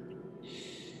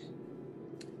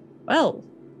 Well,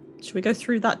 should we go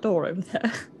through that door over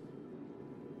there?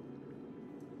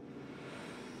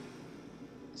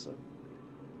 So,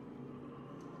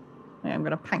 Yeah, I'm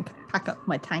going to pack up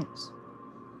my tanks.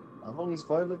 how long's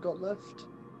Violet got left?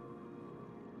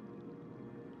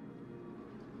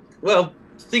 Well,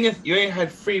 the thing is, you only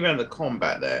had 3 rounds of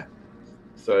combat there.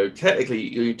 So technically,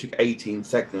 you only took 18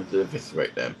 seconds to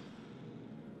eviscerate them.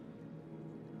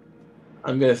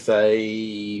 I'm going to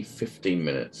say 15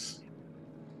 minutes.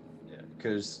 Yeah,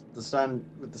 because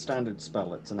with the standard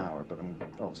spell, it's an hour, but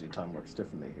obviously time works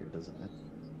differently here, doesn't it?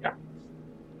 Yeah.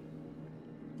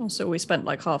 Also, we spent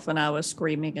like half an hour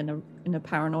screaming in a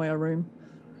paranoia room.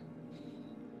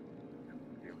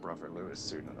 Your brother Lewis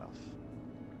soon enough.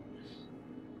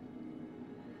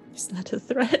 Is that a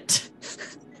threat?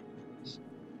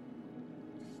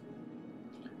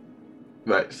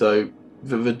 Right, so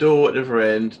the door at the other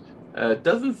end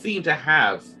doesn't seem to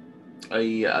have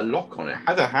a lock on it. It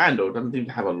has a handle, doesn't seem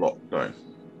to have a lock though.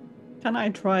 Can I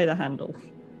try the handle?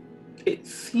 It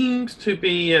seems to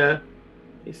be, it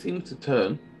seems to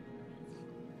turn.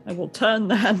 I will turn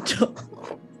the handle.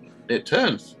 It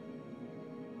turns.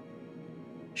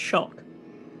 Shock.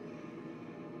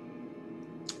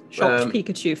 Shocked Um,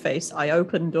 Pikachu face. I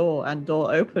open door and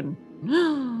door open.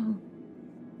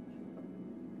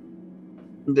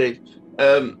 Indeed.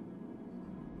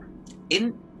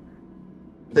 In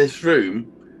this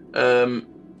room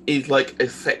is like a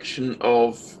section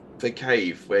of the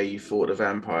cave where you fought a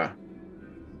vampire.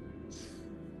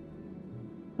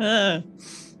 Ah.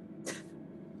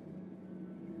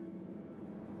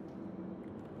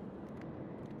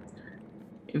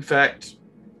 In fact,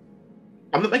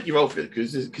 I'm not making you roll for it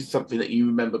because this is something that you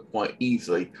remember quite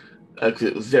easily because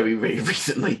it was very, very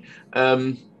recently.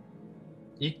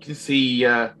 You can see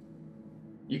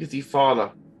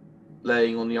Fala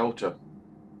laying on the altar.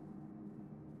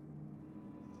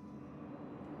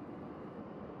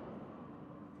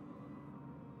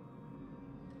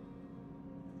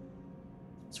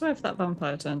 I swear if that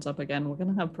vampire turns up again, we're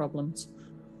going to have problems.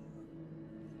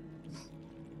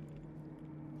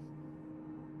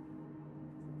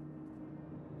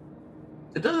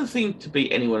 There doesn't seem to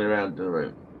be anyone around in the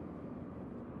room.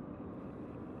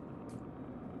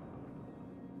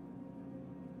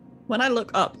 When I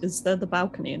look up, is there the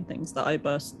balcony and things that I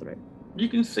burst through? You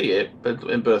can see it, but it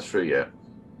didn't burst through yet.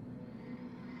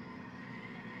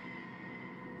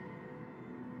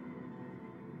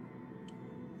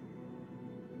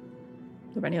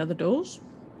 Are there any other doors?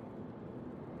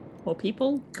 Or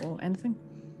people? Or anything?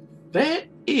 There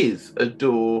is a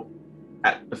door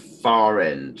at the far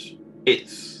end.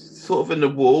 It's sort of in the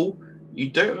wall. You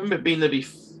don't remember it being there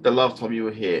the last time you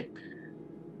were here.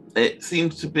 It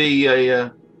seems to be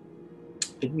a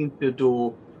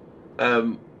door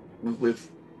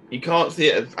with you can't see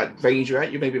it at range you're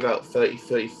at. You're maybe about 30,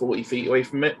 40 feet away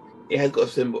from it. It has got a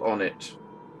symbol on it.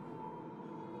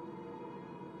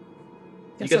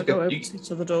 Guess I'll go over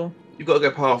to the door. You've got to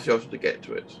go past the altar to get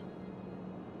to it.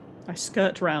 I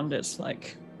skirt around its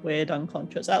like weird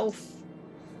unconscious elf.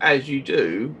 As you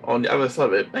do, on the other side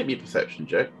of it, make me a perception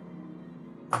check.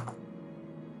 I'm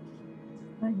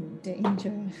in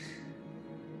danger.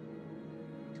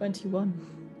 21.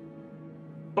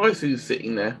 Baisu's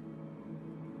sitting there,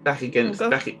 back against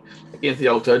the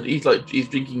altar. He's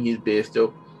drinking his beer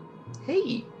still.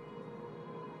 Hey,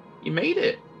 you made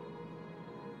it.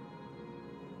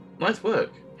 Nice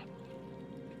work.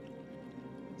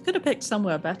 Could have picked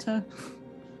somewhere better.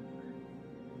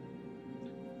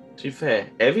 To be fair,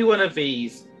 every one of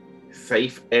these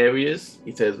safe areas,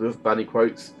 he says with bunny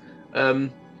quotes,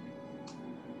 every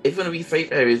one of these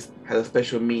safe areas has a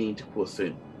special meaning to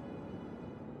Korsun.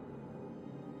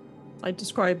 I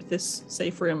described this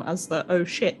safe room as the oh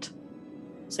shit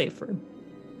safe room.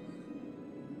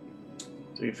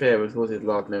 To be fair, it was his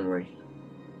last memory.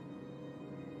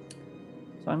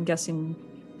 So I'm guessing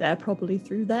they're probably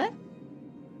through there.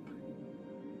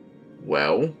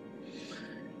 Well,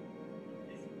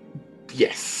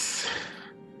 yes.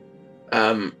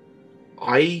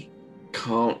 I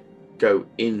can't go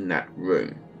in that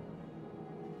room.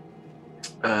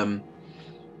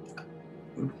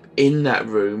 In that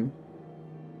room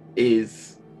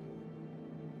is,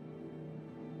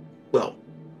 well,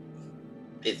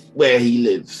 it's where he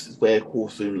lives. It's where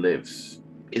Korsun lives.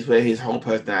 It's where his whole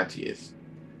personality is.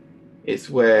 It's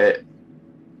where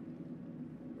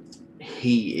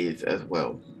he is as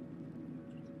well.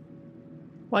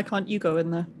 Why can't you go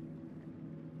in there?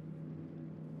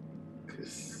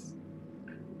 Because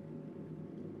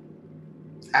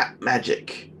that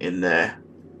magic in there,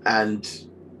 and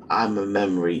I'm a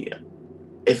memory.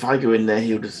 If I go in there,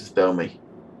 he'll just dispel me.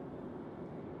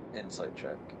 Insight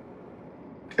check.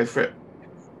 Go for it.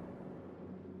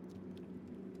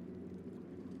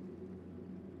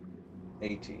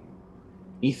 18.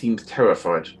 He seems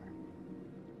terrified.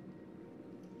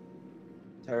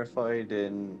 Terrified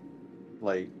in,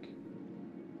 like,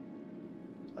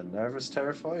 a nervous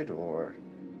terrified, or?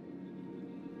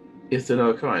 Is there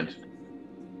no kind?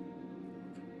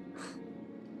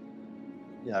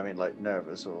 Yeah, I mean, like,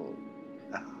 nervous or...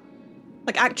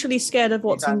 Like actually scared of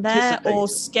what's He's in there, or anticipating.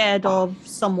 scared of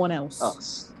someone else?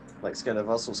 Us. Like, scared of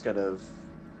us or scared of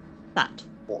That.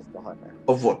 what's behind there?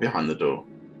 Of what behind the door?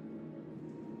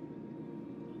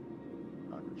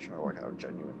 know like how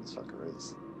genuine this fucker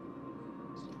is.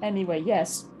 Anyway,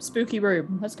 yes, spooky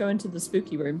room. Let's go into the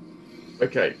spooky room.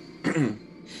 Okay.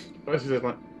 First,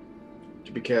 like,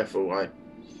 to be careful, right?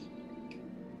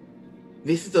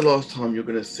 This is the last time you're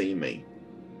going to see me.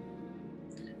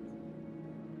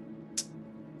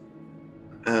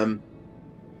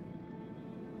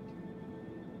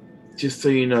 Just so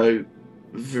you know,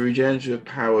 the regenerative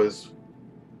powers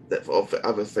that of the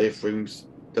other safe rooms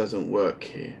doesn't work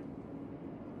here.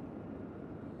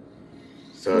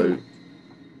 So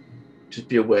just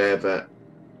be aware that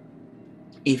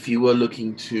if you were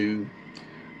looking to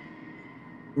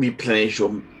replenish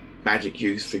your magic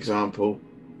use, for example,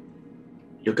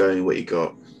 you're going with what you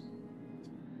got.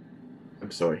 I'm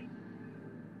sorry.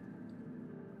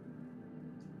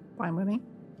 Fine with me.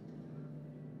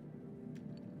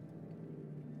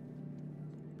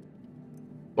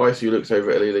 Baisu looks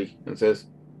over at Lily and says,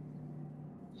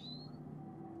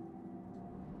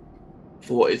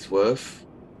 "For what it's worth,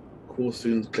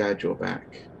 Corsoon's glad you're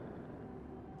back.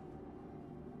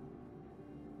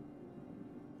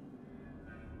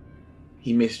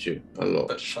 He missed you a lot.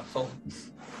 But shuffle.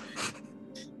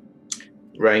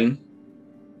 Rain,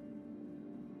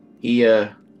 he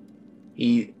earned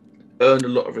a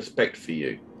lot of respect for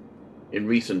you, in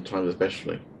recent times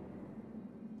especially.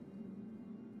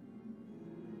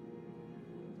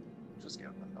 Just give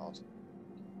him a nod.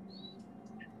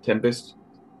 Tempest,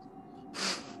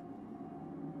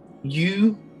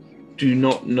 you do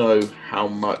not know how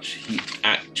much he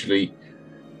actually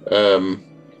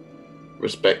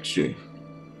respects you.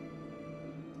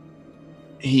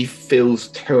 He feels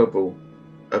terrible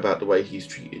about the way he's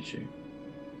treated you.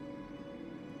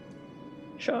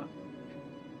 Sure.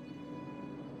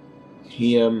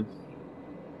 He's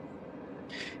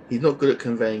not good at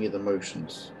conveying his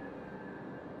emotions.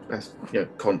 That's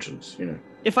conscience,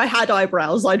 If I had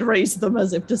eyebrows, I'd raise them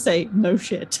as if to say, no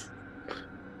shit.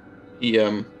 He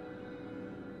I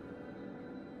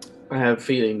have a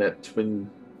feeling that when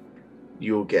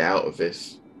you'll get out of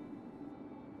this,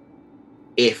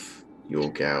 if you'll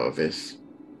get out of this,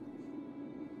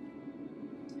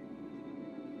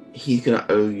 he's gonna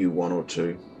owe you one or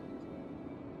two.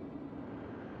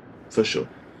 For sure.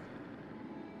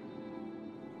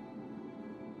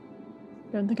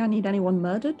 Don't think I need anyone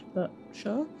murdered, but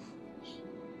sure.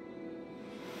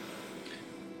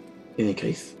 In any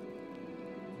case,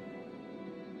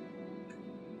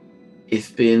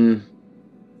 it's been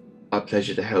a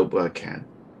pleasure to help where I can.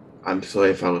 I'm sorry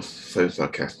if I was so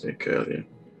sarcastic earlier.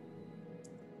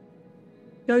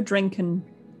 Go drink and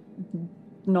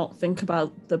not think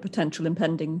about the potential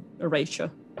impending erasure.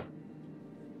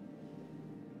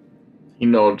 He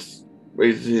nods,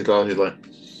 raises his glass, he's like,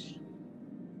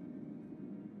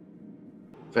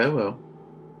 farewell,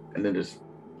 and then just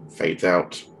fades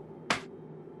out.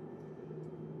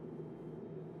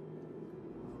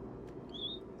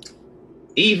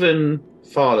 Even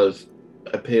Fala's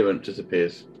appearance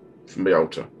disappears from the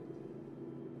altar.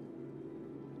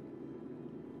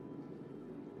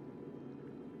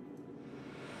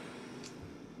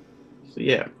 So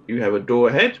yeah, you have a door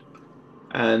ahead,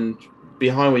 and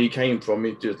behind where you came from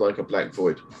is just like a black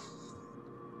void.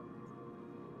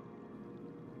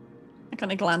 I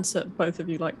kind of glance at both of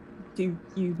you like, do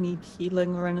you need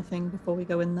healing or anything before we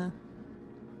go in there?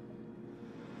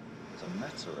 As a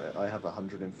meta, I have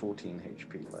 114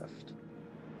 HP left.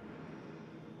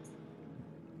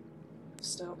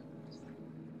 Still.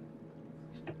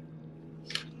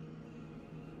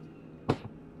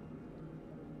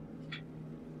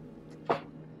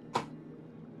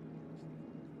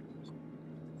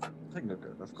 I think they're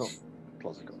good. I've got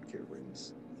Closet God Cure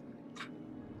Wounds.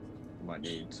 Might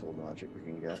need all the magic we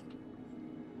can get.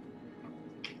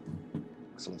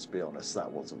 So let's be honest, that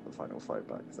wasn't the final fight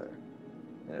back there.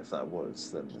 And if that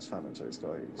was, then this Thanatos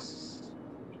guy is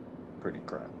pretty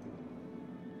crap.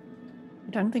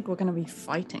 I don't think we're going to be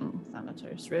fighting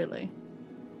Thanatos, really.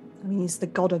 I mean, he's the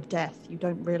god of death. You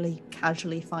don't really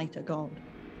casually fight a god.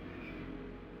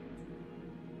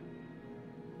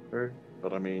 True.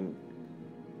 But I mean,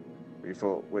 we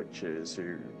fought witches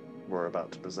who were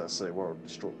about to possess a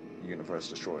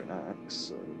universe-destroying axe,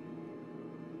 so...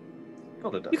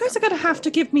 You guys are going to have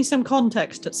to give me some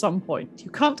context at some point.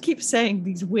 You can't keep saying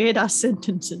these weird-ass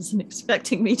sentences and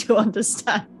expecting me to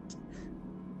understand.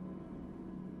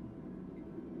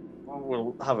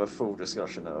 We'll have a full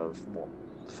discussion of what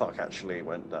the fuck actually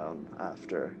went down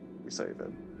after we save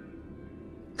him.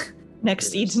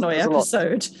 Next Yes, Edenoi there's a lot.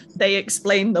 episode, they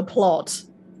explain the plot.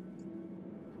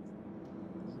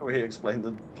 We explained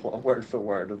the plot word for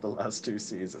word of the last 2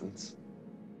 seasons.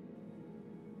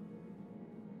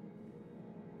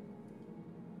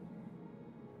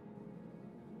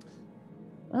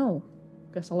 Oh,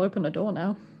 guess I'll open the door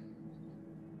now.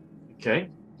 Okay.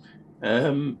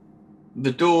 The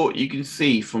door you can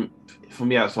see from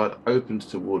the outside opens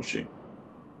towards you.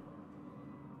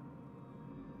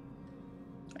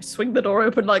 I swing the door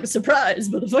open like a surprise,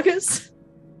 motherfuckers.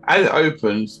 As it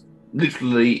opens,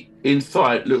 literally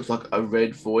inside looks like a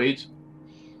red void,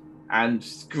 and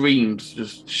screams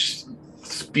just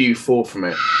spew forth from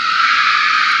it.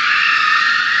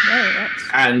 No, that's...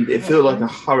 And it feels like a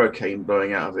hurricane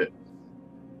blowing out of it.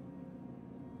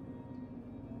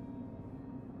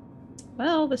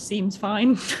 Well, this seems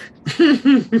fine.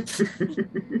 This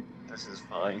is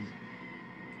fine.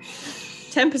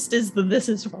 Tempest is the this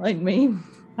is fine me.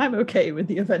 I'm okay with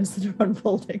the events that are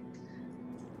unfolding.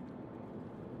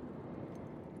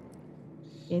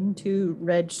 Into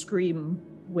red scream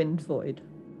wind void.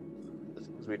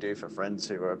 As we do for friends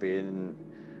who are being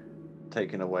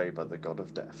taken away by the god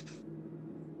of death.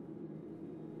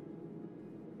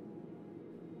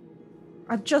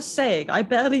 I'm just saying, I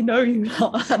barely know you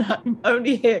lot, and I'm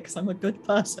only here because I'm a good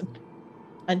person.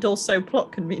 And also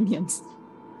plot convenience.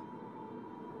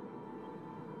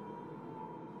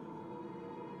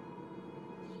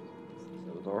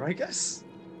 Or I guess.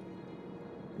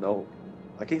 No.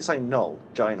 I keep saying null.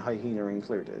 Giant hyena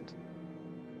included.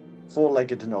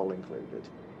 Four-legged null included.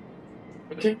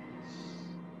 Okay.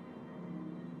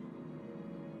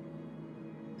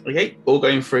 Okay, all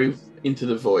going through into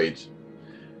the void.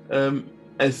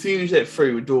 As soon as you get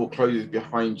through, the door closes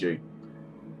behind you.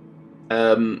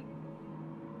 And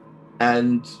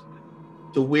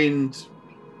the wind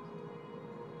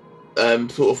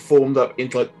sort of formed up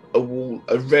into like a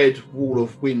red wall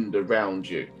of wind around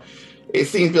you. It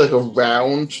seems to be like a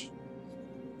round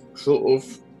sort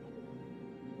of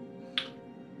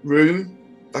room,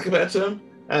 like a better term.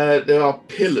 There are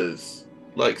pillars,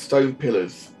 like stone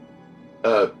pillars,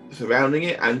 surrounding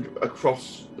it and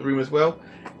across the room as well.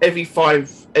 Every 5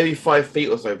 feet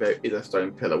or so there is a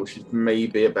stone pillar, which is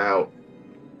maybe about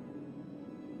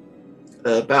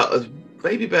 3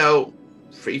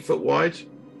 foot wide.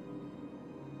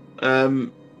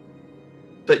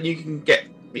 But you can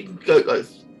go like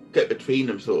get between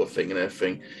them, sort of thing, and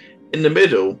everything. In the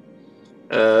middle,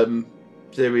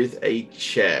 there is a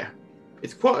chair.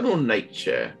 It's quite an ornate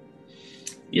chair.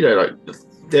 You know, like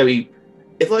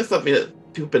it's like something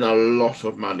that people spend a lot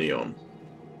of money on.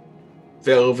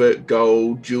 Velvet,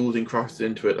 gold, jewels encrusted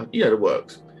into it. You know the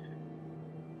works.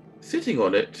 Sitting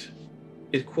on it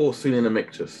is Corsine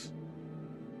Amictus.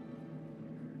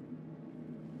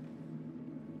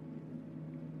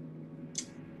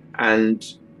 And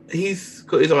he's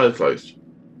got his eyes closed.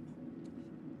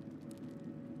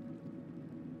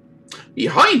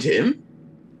 Behind him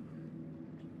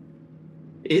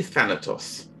is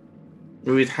Thanatos,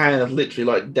 with his hand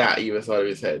literally like that either side of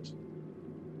his head.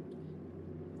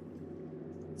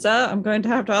 Sir, I'm going to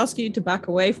have to ask you to back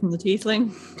away from the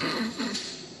tiefling.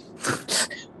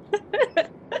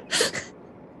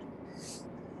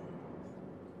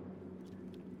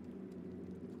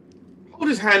 Hold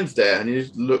his hands there, and he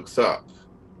just looks up,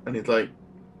 and he's like,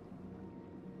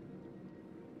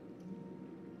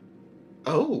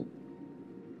 "Oh,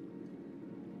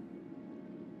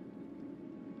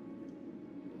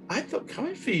 I'm not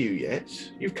coming for you yet.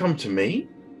 You've come to me."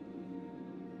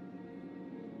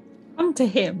 Come to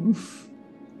him,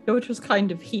 which was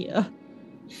kind of here.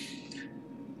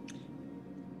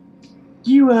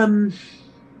 You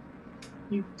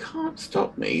can't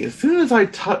stop me. As soon as I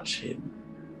touch him,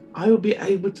 I will be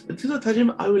able to. As soon as I touch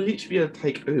him, I will literally be able to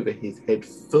take over his head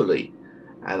fully,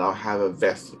 and I'll have a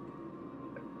vessel.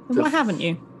 Then why haven't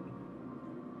you?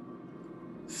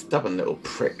 Stubborn little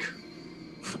prick.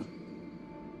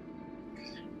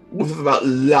 What's about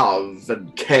love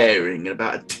and caring and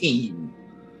about a team?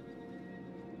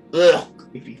 Ugh,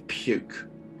 if you puke.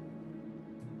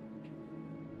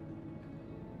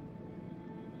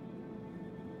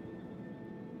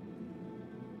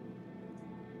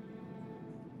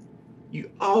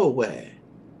 You are aware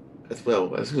as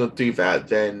well, as we're going to do that,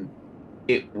 then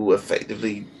it will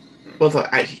effectively, once I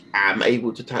actually am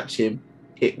able to touch him,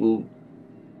 it will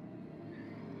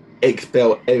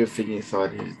expel everything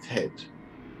inside his head,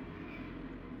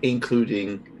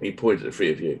 including, he pointed at the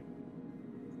three of you.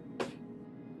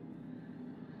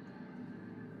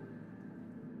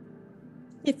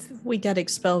 If we get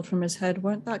expelled from his head,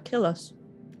 won't that kill us?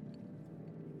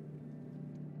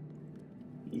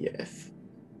 Yes.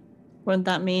 Won't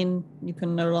that mean you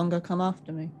can no longer come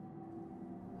after me?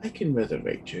 I can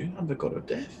resurrect you. I'm the god of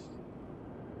death.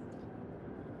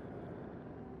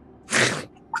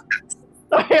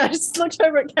 Sorry, I just looked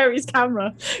over at Kerry's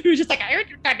camera. He was just like, I heard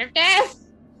you're god of death.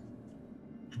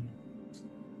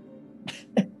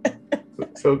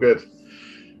 So good.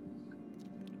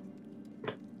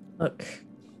 Look,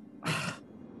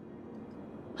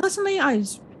 personally, I'd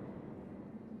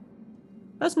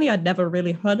never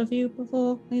really heard of you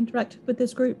before I interacted with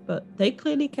this group, but they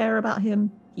clearly care about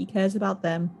him. He cares about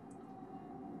them.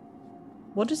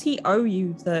 What does he owe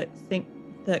you that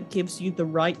gives you the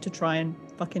right to try and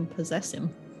fucking possess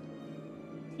him?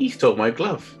 He stole my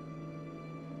glove.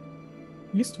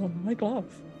 You stole my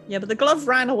glove. Yeah, but the glove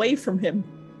ran away from him.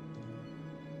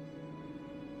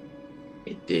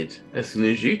 It did, as soon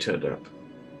as you turned up.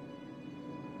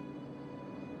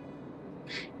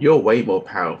 You're way more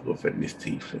powerful than this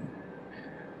tiefling.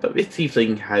 But this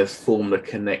tiefling has formed a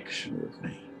connection with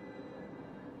me.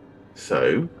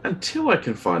 So, until I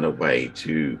can find a way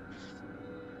to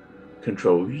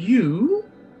control you,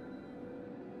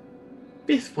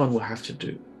 this one will have to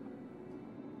do.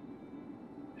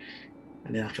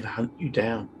 And then I can hunt you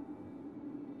down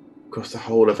across the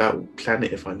whole of our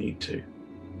planet if I need to.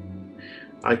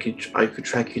 I could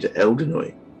track you to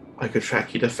Eldenoi. I could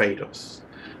track you to Phaedos.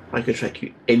 I could track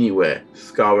you anywhere.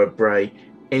 Skara Brae,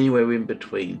 anywhere in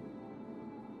between.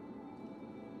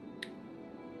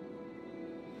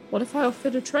 What if I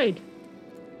offered a trade?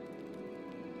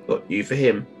 Got you for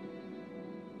him.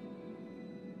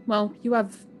 Well, you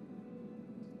haven't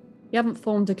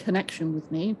formed a connection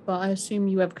with me, but I assume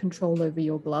you have control over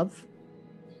your glove.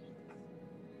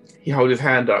 He holds his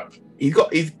hand up.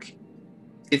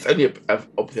 It's only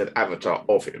obviously an avatar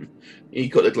of him. He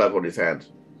got the glove on his hand.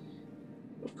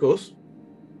 Of course.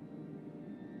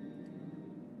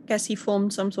 Guess he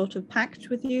formed some sort of pact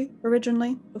with you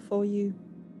originally before you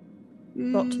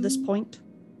got to this point.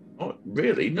 Not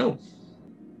really, no.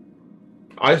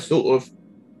 I the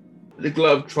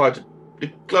glove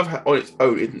on its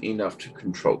own isn't enough to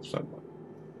control someone.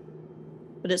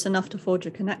 But it's enough to forge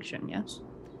a connection, yes?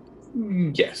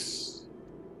 Yes.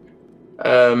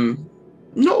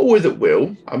 Not always at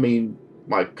will. I mean,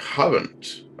 I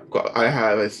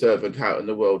have a servant out in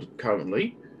the world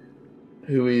currently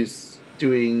who is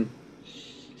doing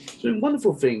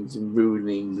wonderful things in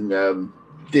ruining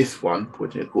this one,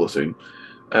 pointing at Corsoon,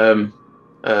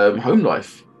 home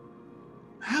life.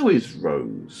 How is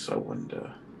Rose, I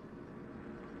wonder?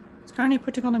 It's currently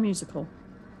putting on a musical.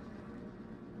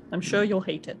 I'm sure you'll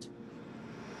hate it.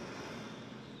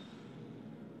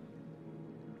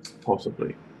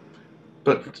 Possibly.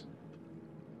 But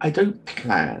I don't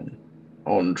plan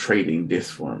on trading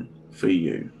this one for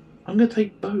you. I'm going to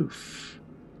take both.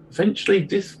 Eventually,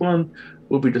 this one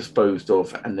will be disposed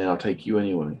of, and then I'll take you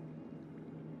anyway.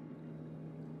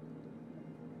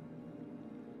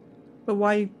 But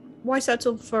why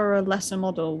settle for a lesser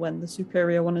model when the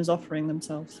superior one is offering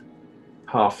themselves?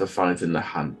 Half the fun is in the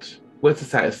hunt. Where's the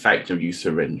satisfaction of you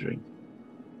surrendering?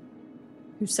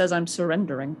 Who says I'm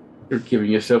surrendering? You're giving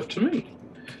yourself to me.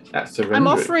 That's surrendering. I'm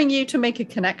offering you to make a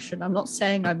connection. I'm not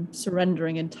saying I'm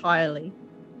surrendering entirely.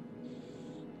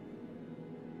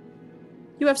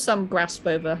 You have some grasp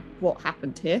over what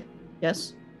happened here,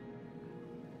 yes?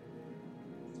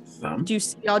 Some. Do you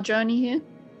see our journey here?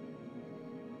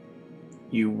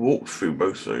 You walked through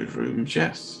both those rooms,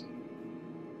 yes.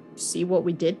 See what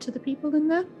we did to the people in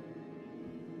there?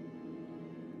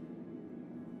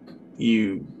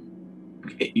 You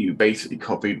basically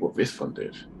copied what this one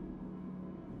did.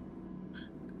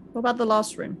 What about the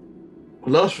last room? The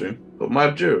last room, but my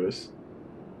abjurers.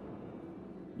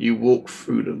 You walked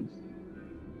through them.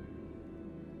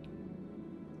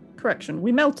 Correction,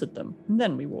 we melted them, and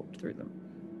then we walked through them.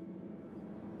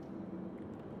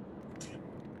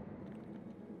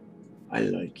 I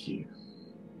like you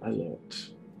a lot.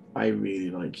 I really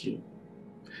like you.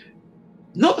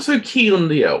 Not so keen on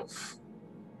the elf.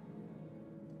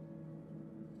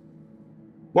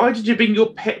 Why did you bring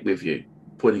your pet with you?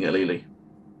 Pointing at Lily.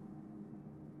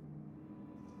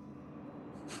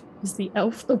 Is the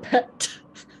elf the pet?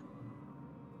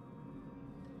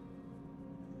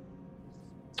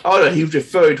 Oh no, he was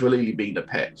referring to Lily being the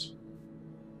pet.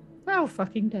 How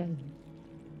fucking dare you?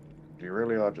 You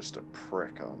really are just a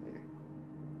prick, aren't you?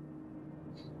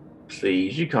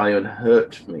 Please, you can't even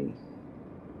hurt me.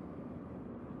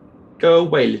 Go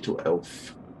away, little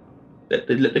elf. Let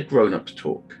the grown-ups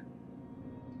talk.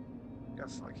 Go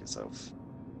fuck yourself.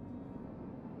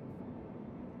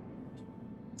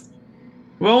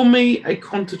 Roll me a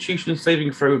Constitution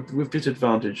saving throw with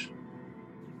disadvantage.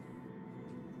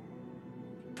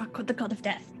 Fuck with the god of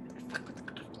death. Fuck with the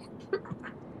god of death.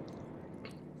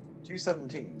 2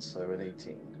 17s, so an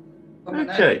 18.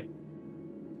 Okay.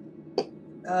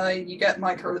 You get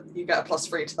you get a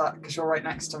 +3 to that because you're right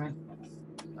next to me.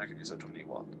 I could use a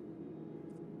 21.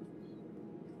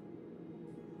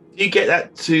 You get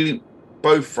that to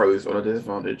both throws on a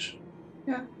disadvantage?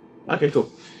 Yeah. Okay,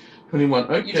 cool. 21.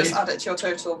 Okay. You just add it to your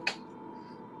total.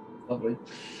 Lovely.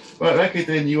 Right, okay,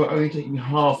 then you are only taking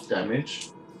half damage.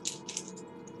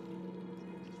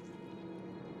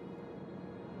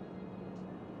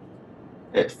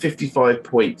 At 55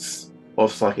 points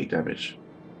of psychic damage.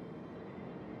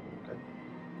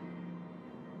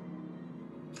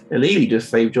 Elili just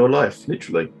saved your life,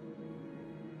 literally.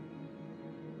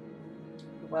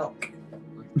 Well,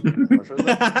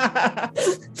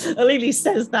 Alili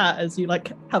says that as you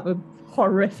like have a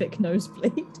horrific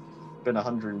nosebleed. Been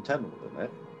 110, wouldn't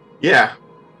it? Yeah.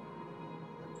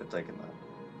 For taking that.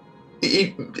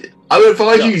 I would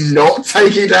advise you not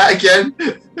taking that again.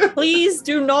 Please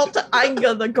do not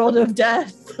anger the god of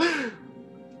death.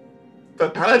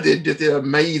 But Paladin just did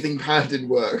amazing Paladin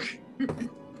work.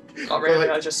 not really.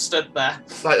 I just stood there.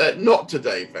 Like, not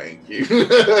today, thank you.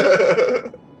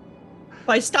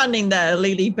 By standing there,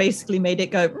 Lily basically made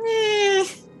it go, eh.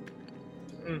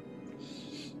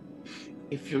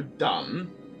 If you're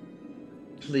done,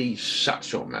 please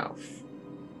shut your mouth.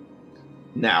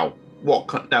 Now,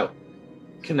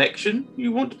 connection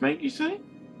you want to make, you say?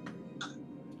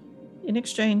 In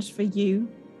exchange for you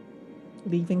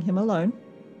leaving him alone.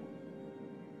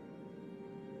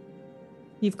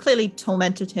 You've clearly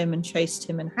tormented him and chased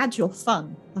him and had your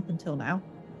fun up until now.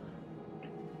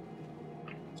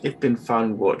 It's been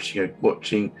fun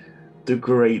watching the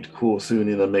great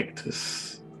Corsoon in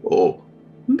Amictus, or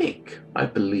Mick, I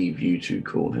believe you two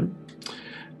call him.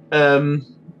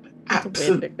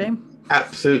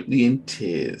 Absolutely in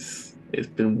tears. It's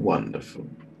been wonderful.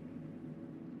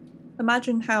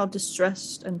 Imagine how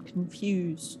distressed and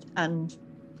confused and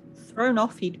thrown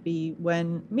off he'd be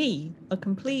when me,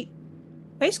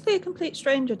 basically a complete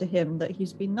stranger to him that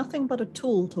he's been nothing but a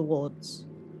tool towards,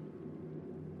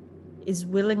 is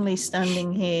willingly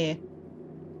standing here,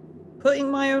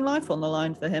 putting my own life on the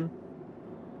line for him.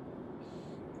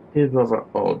 It's rather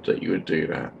odd that you would do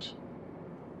that.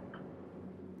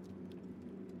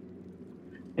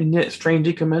 And yet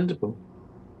strangely commendable.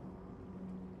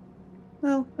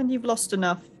 Well, when you've lost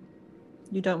enough,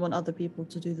 you don't want other people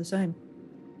to do the same.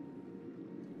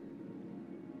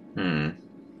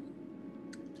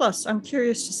 Plus, I'm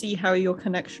curious to see how your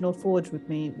connection will forge with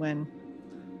me when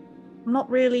I'm not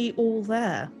really all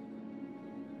there.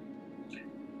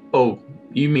 Oh,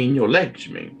 you mean your legs,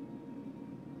 you mean?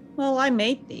 Well, I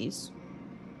made these.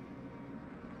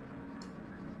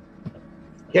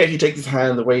 Yeah, he takes his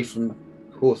hand away from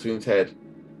Corsoon's head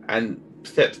and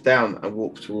steps down and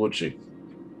walks towards you.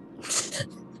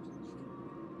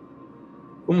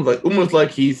 Almost like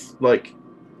he's like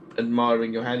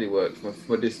admiring your handiwork from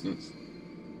a distance.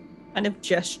 Kind of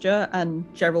gesture, and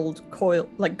Gerald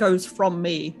goes from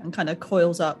me and kind of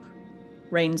coils up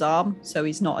Rain's arm so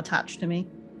he's not attached to me.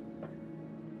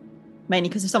 Mainly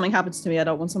because if something happens to me, I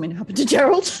don't want something to happen to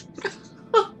Gerald. So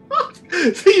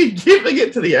you're giving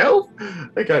it to the elf?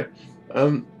 Okay.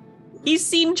 He's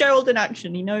seen Gerald in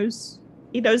action. He knows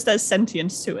there's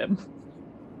sentience to him.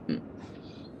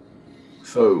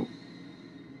 So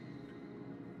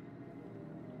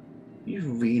you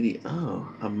really are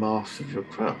a master of your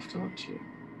craft, aren't you?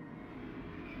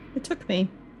 It took me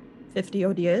 50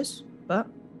 odd years, but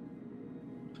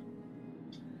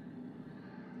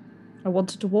I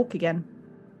wanted to walk again.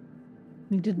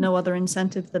 Needed no other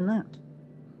incentive than that.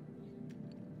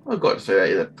 I've got to say that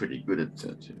is a pretty good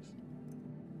incentive.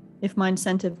 If my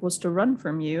incentive was to run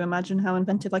from you, imagine how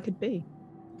inventive I could be.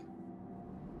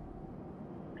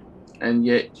 And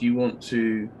yet you want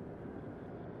to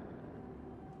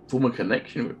form a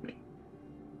connection with me.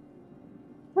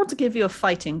 I want to give you a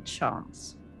fighting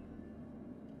chance.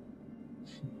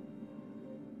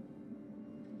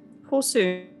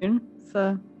 Corsoon,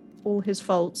 for all his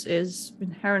faults, is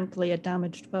inherently a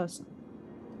damaged person.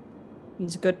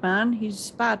 He's a good man,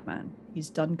 he's a bad man. He's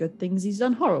done good things, he's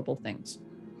done horrible things.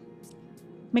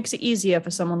 Makes it easier for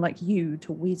someone like you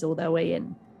to weasel their way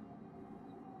in.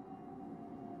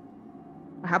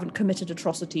 I haven't committed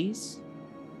atrocities.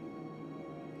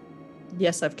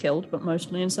 Yes, I've killed, but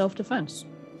mostly in self-defense.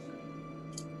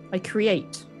 I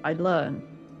create, I learn.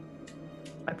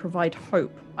 I provide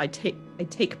hope. I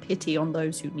take pity on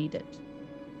those who need it.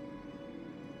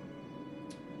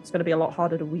 It's going to be a lot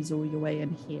harder to weasel your way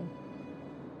in here.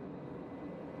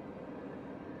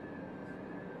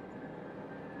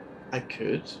 I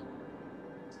could.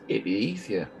 It'd be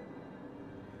easier.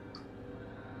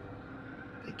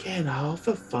 Again, half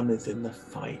the fun is in the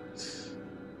fight.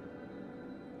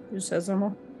 Who says I'm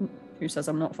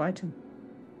not fighting?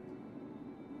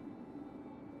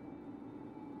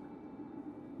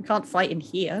 You can't fight in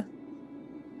here.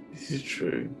 This is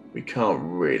true. We can't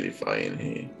really fight in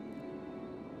here.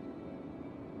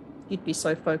 You'd be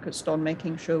so focused on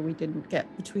making sure we didn't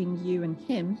get between you and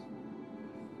him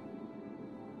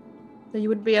that you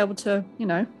wouldn't be able to,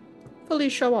 fully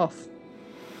show off.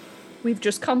 We've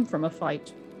just come from a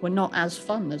fight. We're not as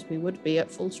fun as we would be at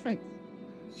full strength.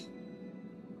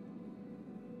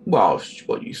 Whilst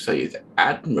what you say is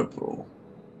admirable,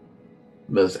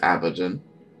 Ms. Abaddon.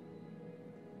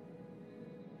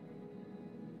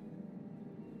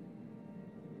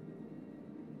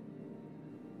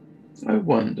 I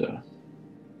wonder.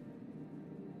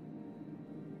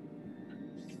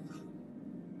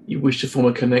 You wish to form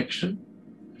a connection?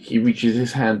 He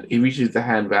reaches the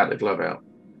hand without the glove out.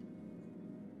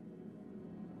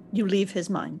 You leave his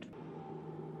mind.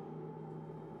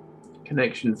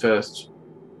 Connection first.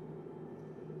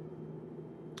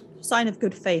 Sign of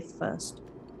good faith first.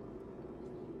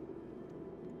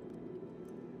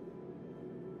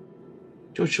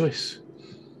 Your choice.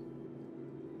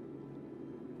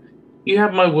 You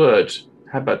have my word.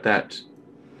 How about that?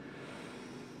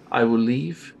 I will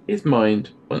leave his mind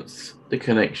once the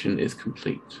connection is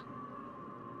complete.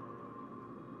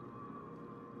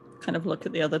 Kind of look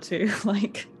at the other two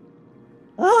like,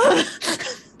 ah!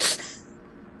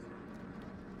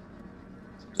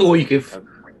 Or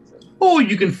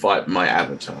you can fight my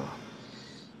avatar.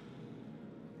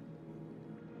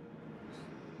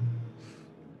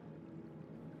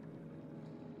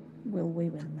 Will we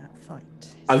win that fight?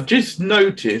 I've just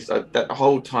noticed that the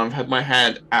whole time I've had my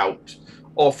hand out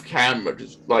off camera,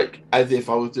 just like as if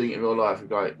I was doing it in real life.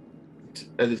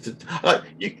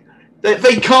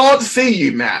 They can't see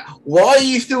you, Matt. Why are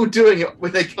you still doing it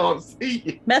when they can't see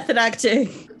you? Method acting.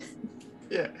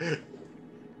 Yeah.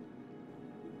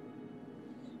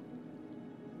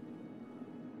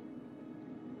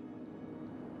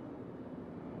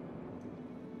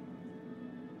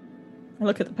 I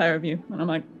look at the pair of you and I'm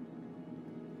like,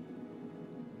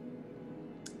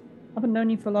 I haven't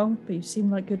known you for long, but you seem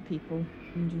like good people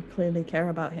and you clearly care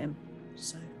about him.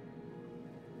 So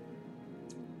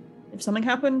if something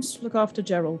happens, look after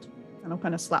Gerald. And I'll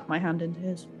kind of slap my hand into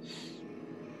his.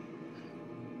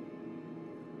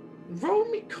 Roll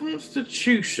me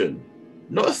Constitution.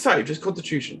 Not a save, just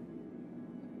Constitution.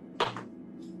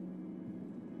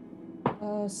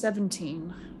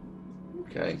 17.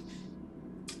 Okay.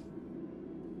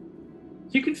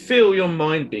 You can feel your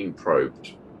mind being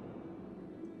probed.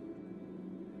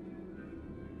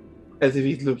 As if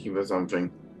he's looking for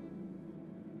something.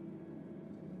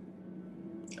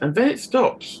 And then it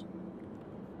stops.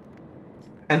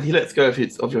 And he lets go of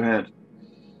your hand.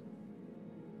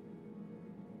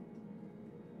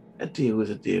 A deal is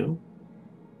a deal.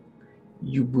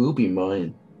 You will be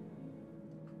mine.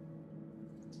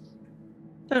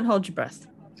 Don't hold your breath.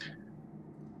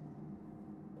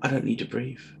 I don't need to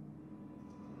breathe.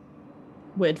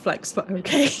 Weird flex, but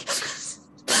okay.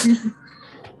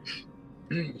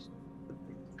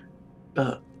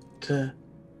 But who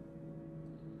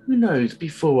knows?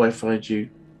 Before I find you,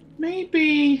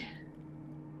 maybe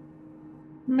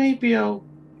I'll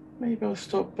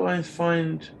stop by and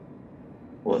find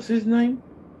what's his name?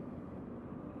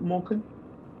 Morgan.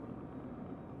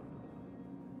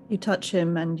 You touch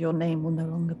him, and your name will no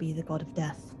longer be the god of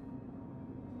death.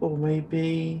 Or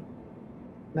maybe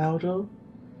Laudo?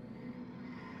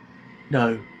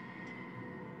 No.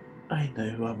 I know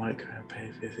who I might go and pay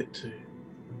a visit to.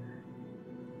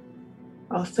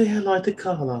 I'll say hello to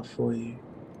Carla for you.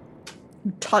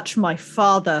 You touch my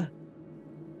father.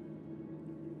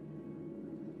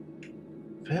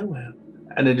 Farewell.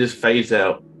 And it just fades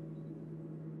out.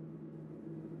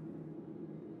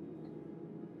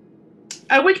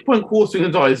 At which point,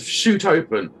 Quartzwing's eyes shoot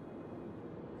open.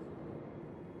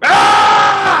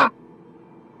 Ah!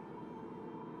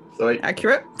 Sorry.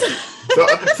 Accurate.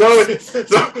 Sorry,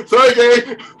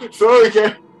 Gary. Sorry,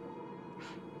 Gary.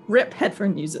 Rip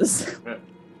headphone users.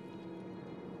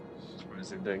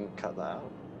 Suppose it didn't cut that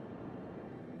out.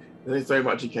 There's so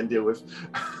much he can deal with.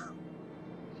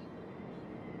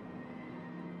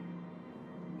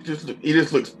 He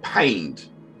just looks pained,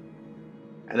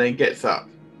 and then gets up,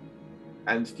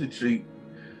 and literally,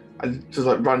 and just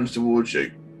like runs towards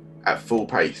you at full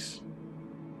pace.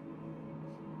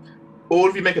 All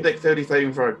of you make a dexterity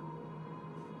saving throw.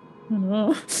 Oh,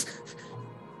 no.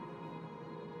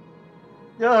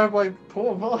 Yeah, my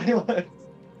poor Violet.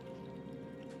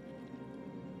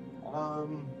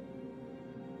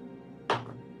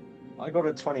 I got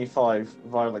a 25.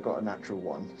 Violet got a natural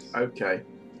 1. Okay.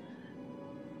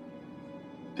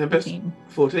 Tempest,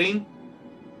 14.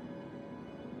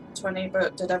 20,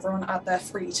 but did everyone add their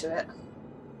 3 to it?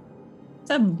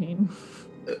 17.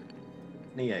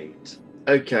 28.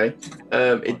 Okay.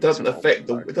 It doesn't affect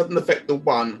the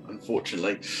one,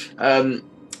 unfortunately.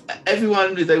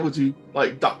 Everyone is able to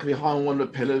like duck behind one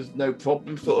of the pillars, no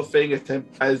problem, sort of thing.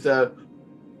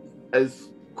 As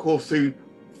Corsu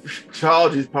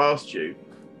charges past you,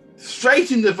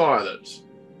 straight into Violet.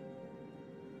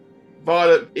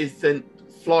 Violet is then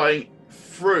flying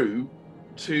through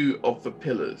 2 of the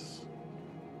pillars,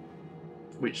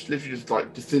 which literally just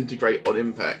like disintegrate on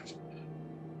impact.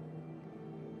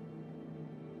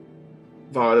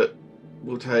 Violet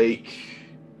will take.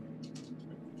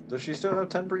 Does she still have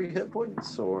temporary hit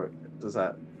points, or does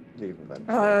that leave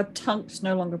eventually? Tunk's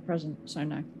no longer present, so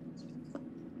no.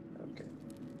 Okay.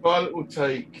 Violet will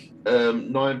take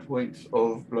 9 points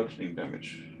of bludgeoning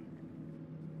damage.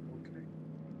 Okay.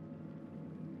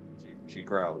 She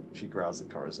growls at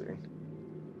Karazun.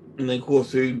 And then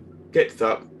Corsu gets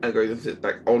up and goes and sits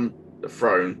back on the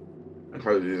throne and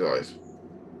closes his eyes.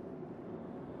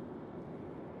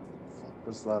 What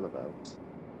was that about?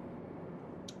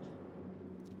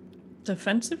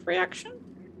 Defensive reaction?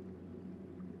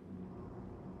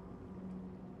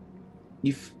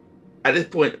 At this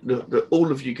point,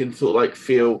 all of you can sort of like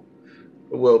feel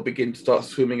the world begin to start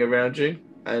swimming around you,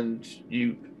 and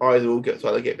you either will get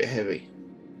a bit heavy.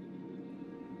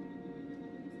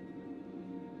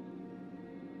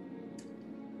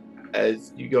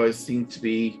 As you guys seem to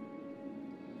be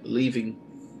leaving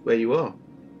where you are.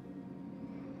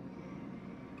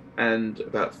 And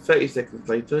about 30 seconds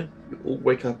later, you all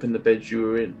wake up in the beds you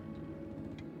were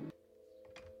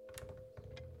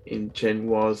in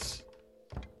Chenhua's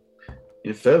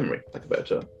infirmary, like a better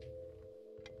term.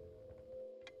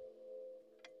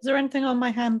 Is there anything on my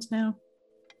hand now?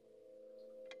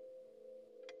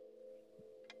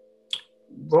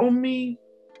 Roll me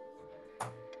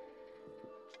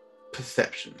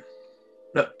perception.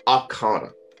 No,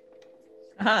 Arcana.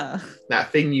 Ah.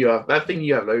 That thing you have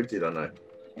loaded, I know.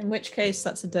 In which case,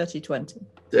 that's a dirty 20.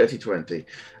 Dirty 20.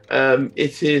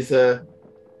 It is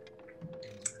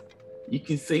you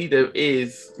can see there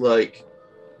is like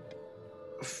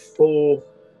 4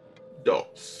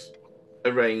 dots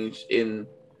arranged in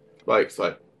like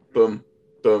boom,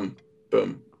 boom,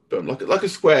 boom, boom, like a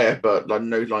square, but like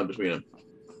no line between them,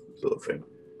 sort of thing.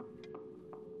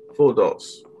 4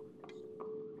 dots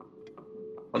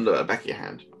on the back of your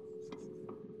hand.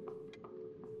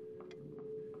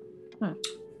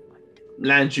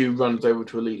 Lanju runs over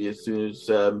to Alenia as soon as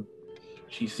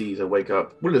she sees her wake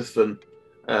up. Williston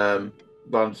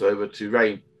runs over to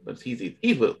Rain as he's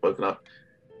woken up.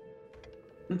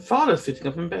 And Father's sitting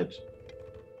up in bed,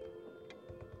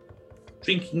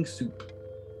 drinking soup.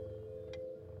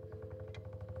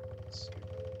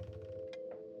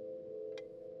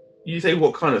 You say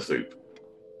what kind of soup?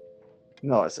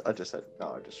 No, I just said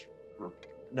no. I just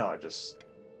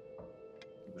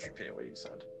was repeating what you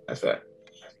said. That's fair.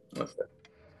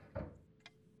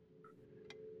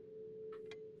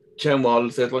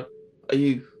 Chenhua said, like,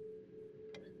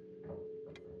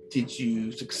 did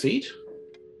you succeed?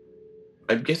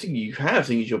 I'm guessing you have,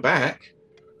 seeing as you're back.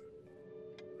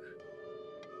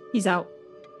 He's out.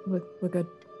 We're good.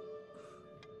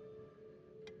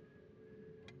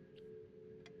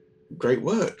 Great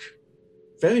work.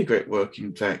 Very great work,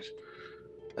 in fact.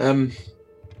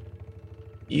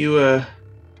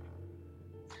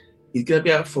 He's going to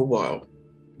be out for a while.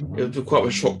 It'll be quite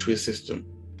a shock to his system.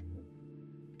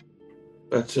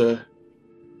 But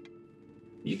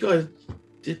you guys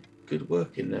did good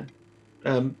work in there.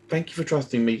 Thank you for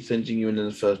trusting me, sending you in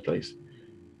the first place.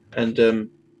 And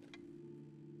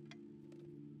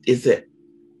is there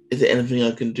anything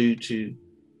I can do to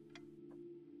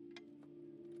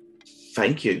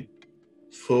thank you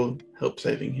for help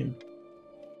saving him?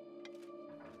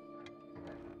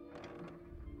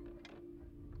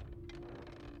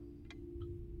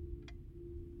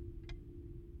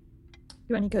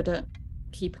 You any good at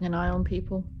keeping an eye on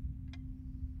people?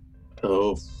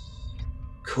 Of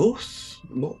course.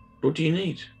 What do you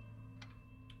need?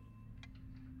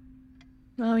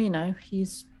 Well,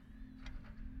 he's...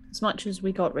 As much as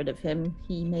we got rid of him,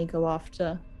 he may go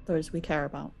after those we care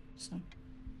about, so...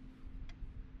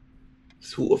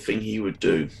 Sort of thing he would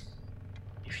do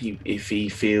if he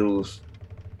feels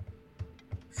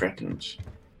threatened.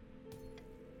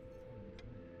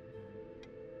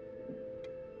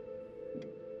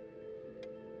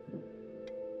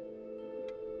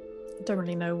 I don't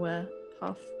really know where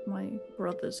half my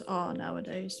brothers are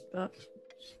nowadays, but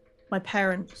my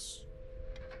parents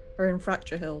are in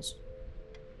Fracture Hills.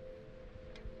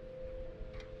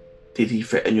 Did he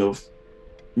threaten your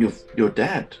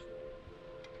dad?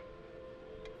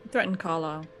 Threatened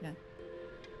Carlisle, yeah.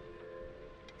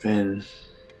 Then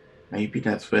maybe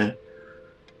that's where,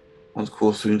 once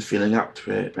Corsoon's feeling up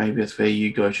to it, maybe that's where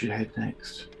you guys should head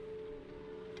next.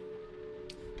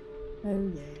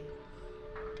 Oh, yay.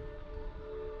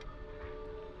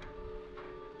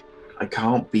 I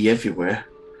can't be everywhere.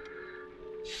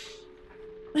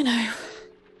 I know.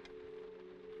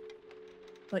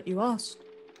 But you asked.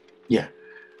 Yeah.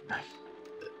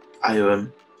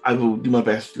 I will do my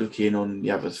best to look in on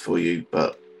the others for you,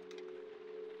 but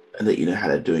and let you know how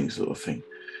they're doing, sort of thing.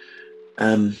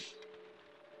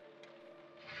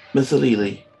 Mr.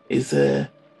 Lely, is there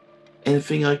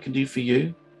anything I can do for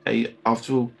you?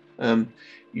 After all,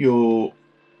 your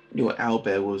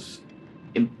owlbear was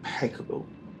impeccable.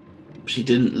 She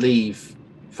didn't leave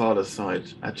father's side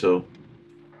at all.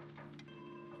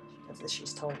 As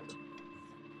she's told.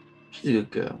 She's a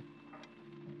good girl.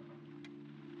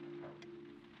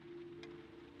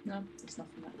 No, there's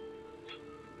nothing there.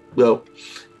 Well,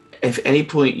 if at any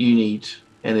point you need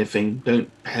anything, don't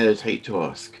hesitate to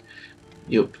ask.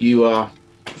 You are,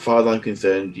 as far as I'm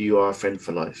concerned, you are a friend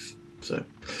for life. So,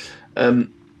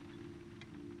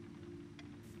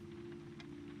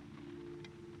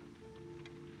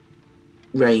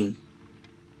 Rain,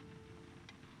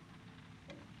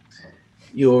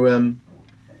 your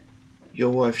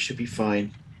wife should be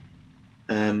fine.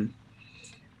 I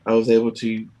was able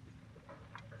to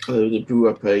brew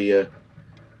up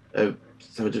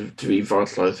something to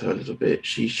revitalize her a little bit.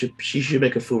 She should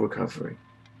make a full recovery.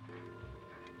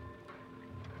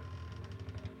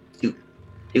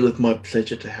 It was my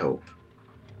pleasure to help.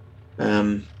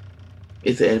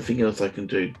 Is there anything else I can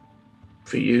do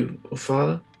for you or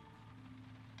father?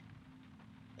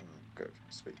 Go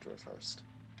speak to her first.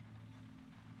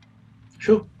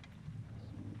 Sure.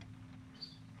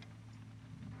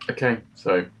 Okay,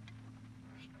 so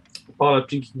father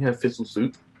drinking her thistle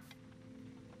soup.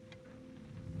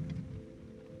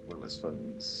 Willis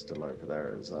Fun's still over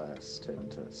there as I asked him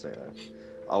to stay there.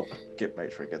 I'll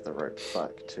make sure I get the rope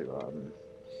back to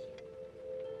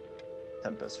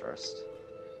Tempest first.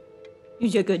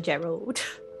 You're good, Gerald.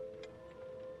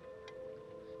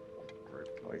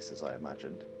 Rope noises, I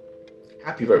imagined.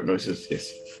 Happy rope noises,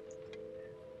 yes.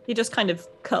 He just kind of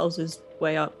curls his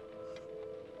way up.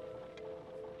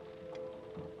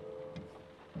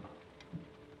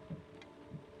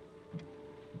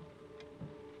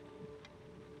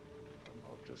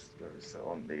 I'll just go sit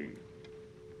on the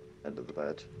end of the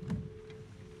bed.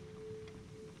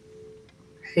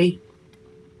 Hey.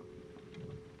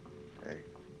 Hey,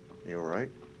 you alright?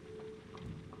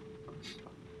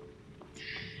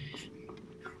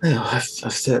 Well, I've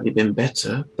certainly been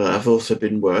better, but I've also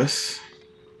been worse.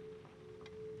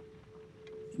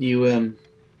 You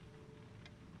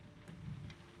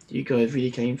guys really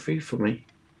came through for me.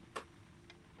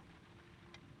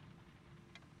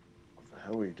 What the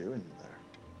hell are you doing there?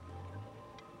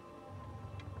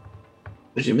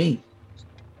 What do you mean?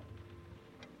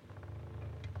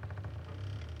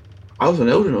 I was in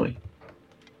Eldenoy.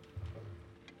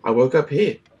 I woke up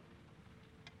here.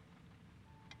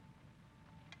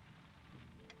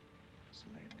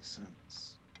 Doesn't make any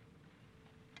sense.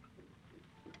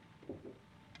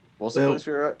 What's the place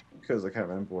we were at? Because I can't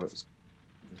remember what it was.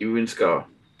 You were in Scar.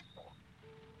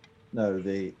 No,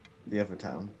 the other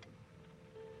town.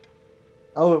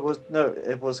 Oh, it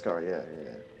was Scar. Yeah.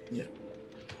 Yeah.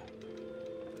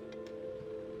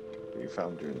 You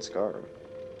found you in Scar.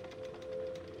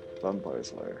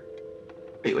 Vampire's lair.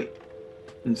 Wait.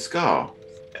 In Scar?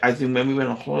 I think when we went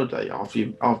on holiday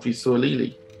after you saw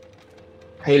Lily.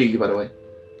 Hey Lily, by the way.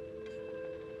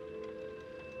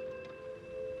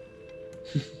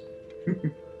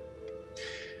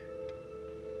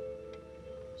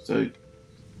 So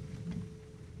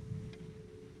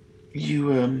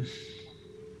you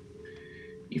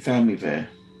found me there.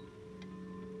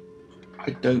 I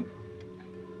don't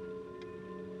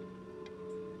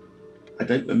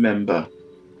remember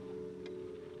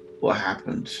what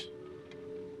happened.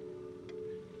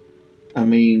 I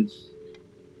mean,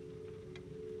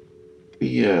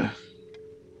 I'd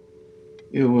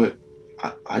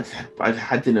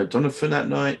had dinner with Jonathan that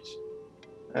night,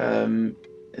 and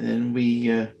then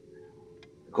we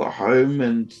got home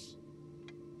and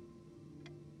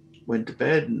went to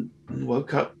bed and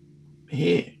woke up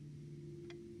here.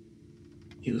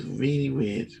 It was really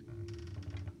weird.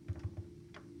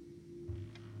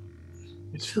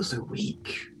 It feels so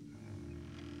weak.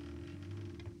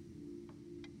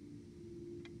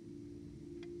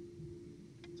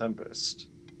 Tempest.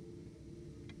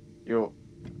 You're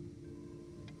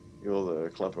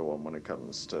the clever one when it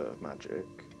comes to magic.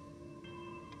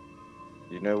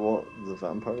 You know what the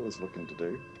vampire was looking to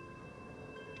do?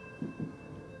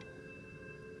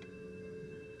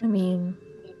 I mean,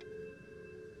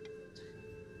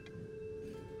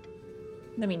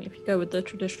 if you go with the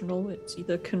traditional, it's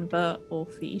either convert or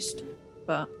feast,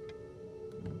 but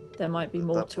there might be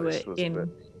more That to place it was a in bit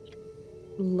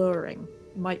luring.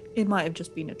 It might have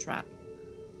just been a trap.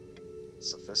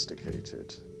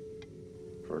 sophisticated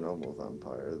for a normal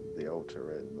vampire. The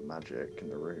altar and the magic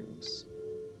and the runes.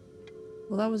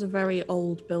 Well, that was a very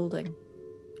old building.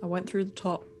 I went through the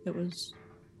top. It was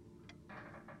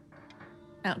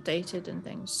outdated and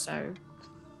things, so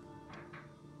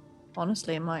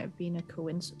honestly, it might have been a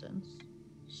coincidence.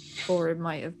 Or it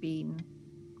might have been...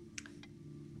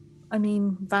 I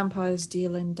mean, vampires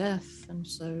deal in death, and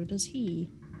so does he.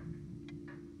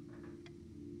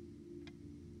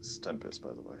 It's Tempest,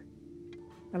 by the way.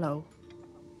 Hello.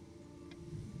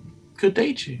 Good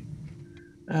day to you.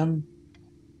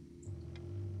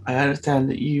 I understand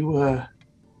that you're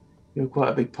quite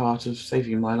a big part of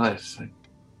saving my life, so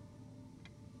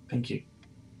thank you.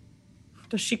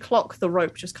 Does she clock the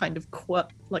rope just kind of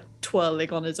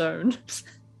twirling on his own?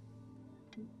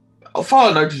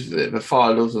 Father notices it, but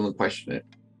Father doesn't question it.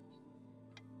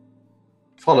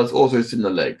 Father's also seen the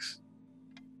legs.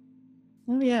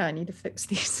 Oh yeah, I need to fix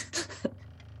these.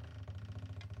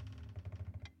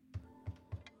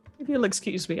 If you'll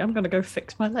excuse me, I'm going to go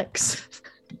fix my legs.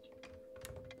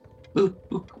 We'll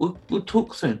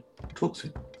talk soon.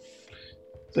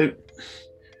 So,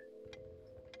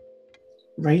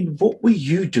 Rain, what were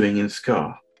you doing in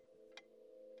Scar?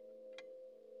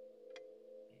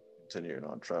 Continuing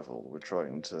our travel, we're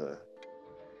trying to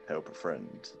help a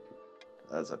friend.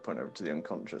 As I point over to the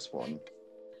unconscious one,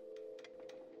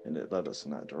 and it led us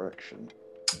in that direction.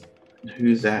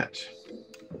 Who's that?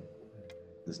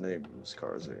 His name was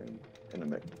Karazun in a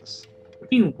necklace.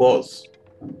 He was.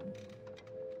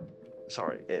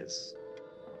 Sorry, is.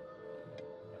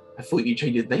 I thought you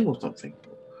changed his name or something.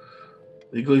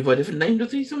 Do you go by a different name,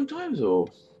 does he sometimes, or?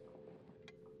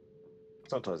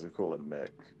 Sometimes we call him Mick,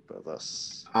 but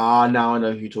that's Now I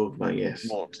know who you're talking about, yes.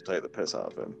 more to take the piss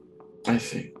out of him. I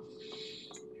see.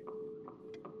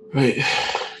 Right.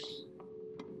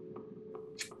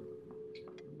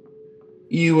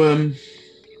 You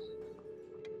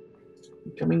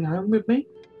coming home with me?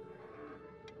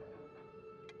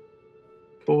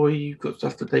 Or you got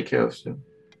stuff to take care of still?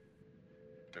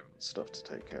 Stuff to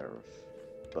take care of,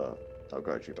 but I'll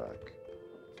guide you back.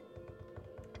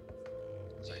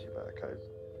 Take you back.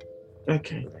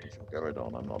 Okay. With anything going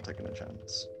on, I'm not taking a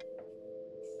chance.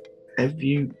 Have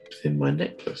you seen my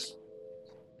necklace?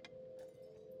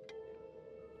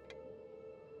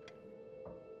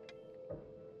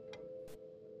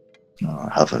 No,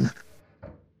 I haven't.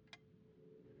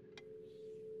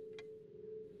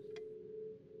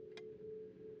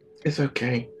 It's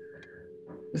okay.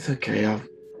 It's okay.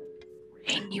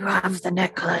 And you have the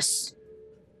necklace.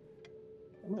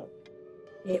 No.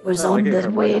 It was No, I on gave her the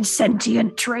my weird necklace.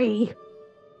 sentient tree.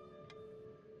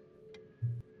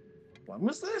 When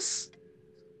was this?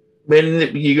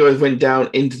 When you guys went down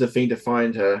into the thing to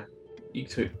find her,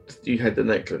 you had the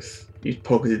necklace. You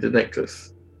pocketed the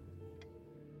necklace.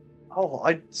 Oh,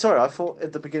 I thought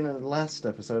at the beginning of the last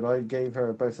episode I gave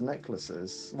her both the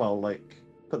necklaces. Well, like,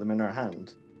 put them in her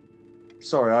hand.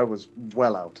 Sorry, I was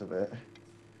well out of it.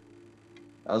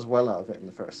 I was well out of it in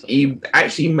the first episode. You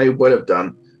actually may well have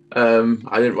done.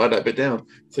 I didn't write that bit down.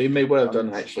 So you may well have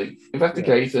done, actually. If that's the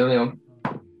case, then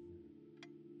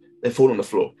they fall on the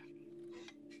floor.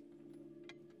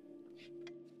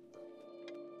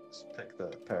 Just pick the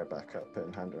pair back up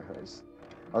and hand her hers.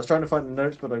 I was trying to find the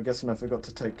notes, but I'm guessing I forgot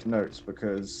to take notes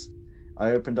because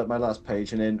I opened up my last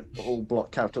page and in all block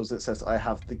capitals it says I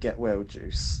have the get well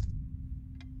juice.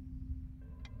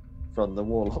 From the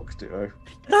Warlock duo.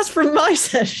 That's from my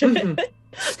session.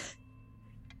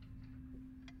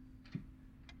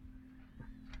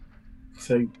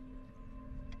 So,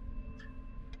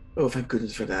 oh, thank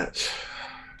goodness for that.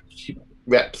 She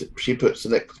puts the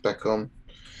necklace back on.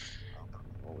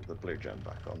 Or with the blue gem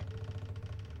back on.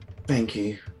 Thank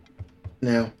you.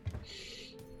 Now,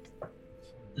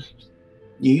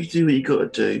 you do what you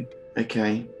got to do,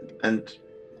 okay? And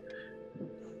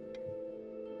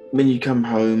when you come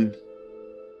home,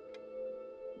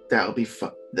 that'll be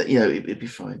fun. It'll be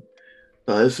fine.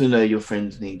 But I also know your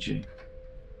friends need you.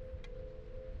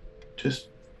 Just,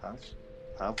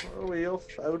 How far are we off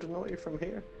Eldonaughty from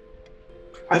here?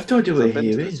 I've told you where I've been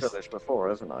here to this is. village before,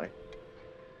 haven't I?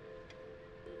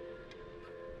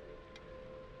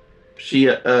 She,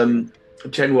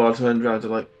 Chenwa turned around to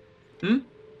like,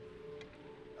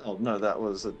 Oh no, that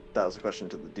was a question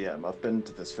to the DM. I've been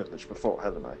to this village before,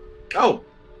 haven't I? oh,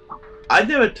 I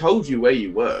never told you where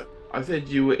you were. I said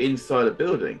you were inside a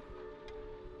building.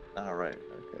 Ah, right,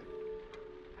 okay.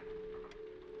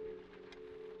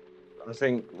 I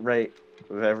think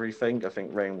with everything, I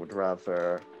think Rain would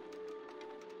rather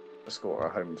escort her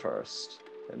home first,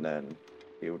 and then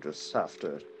he'll just have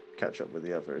to catch up with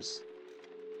the others.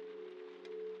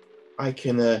 I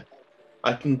can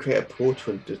create a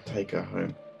portal to take her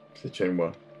home to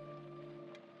Chenwa.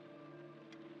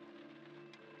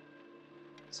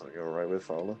 So you're alright with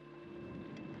Fowler?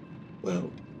 Well,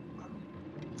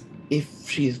 if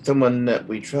she's someone that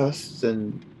we trust,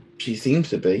 and she seems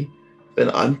to be, then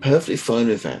I'm perfectly fine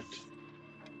with that.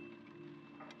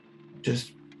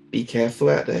 Just be careful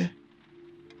out there.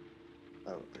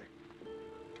 That would be.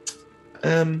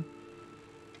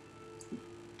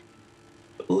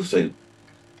 Also,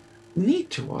 need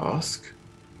to ask,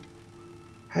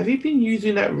 have you been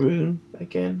using that rune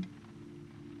again?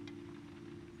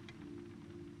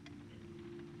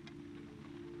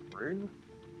 Rune?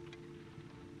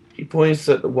 He points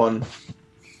at the one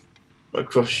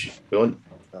across you. Oh.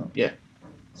 Yeah.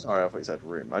 Sorry, I thought you said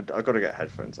room. I got to get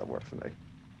headphones that work for me.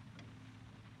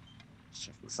 Just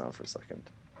check the sound for a second.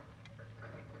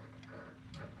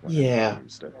 Yeah.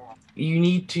 You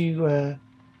need to,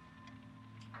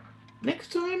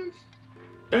 next time,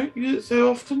 don't use it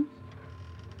so often.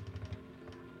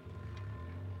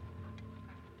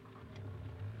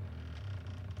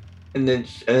 And then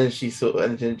she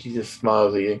just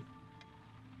smiles at you.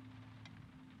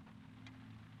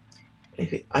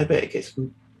 I bet it gets.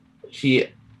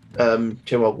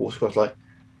 Chenwa walks across like,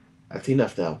 that's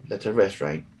enough now. Let her rest,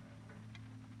 Rain.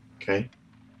 Okay.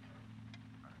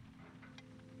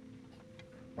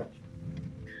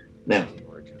 Now.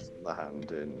 The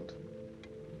hand and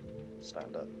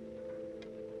stand up.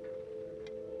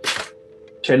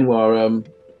 Chenwa,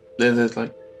 there's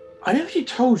like, I never actually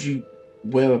told you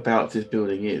whereabouts this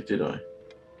building is, did I?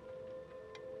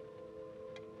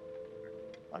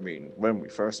 I mean, when we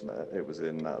first met, it was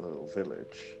in that little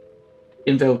village.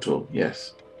 In Veltor,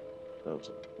 yes.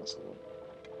 Veltor, that's the one.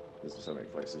 There's so many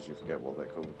places you forget what they're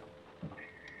called.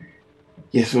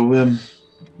 Yes, well, we're on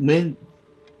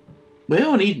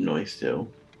Edenoi still,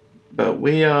 but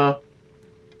we are.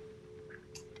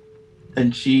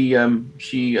 And she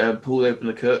pulled open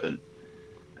the curtain,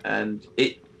 and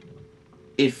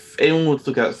if anyone wants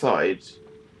to look outside,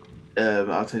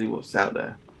 I'll tell you what's out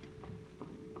there.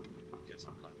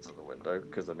 To the window,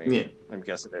 because I mean, yeah. I'm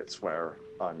guessing it's where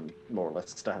I'm more or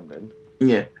less standing.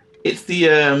 Yeah, it's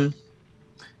the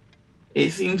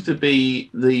it seems to be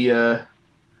the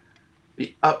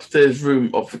upstairs room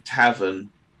of the tavern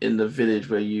in the village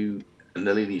where you and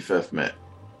the lady first met,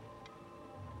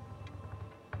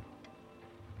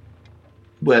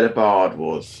 where the bard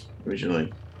was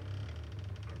originally.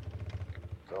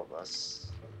 God,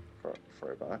 that's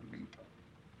throwback.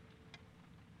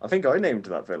 I think I named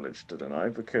that village, didn't I?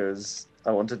 Because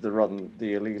I wanted to run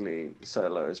the Alili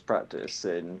Solo's practice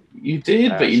in. You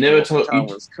did, but you never told.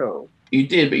 Was cool. You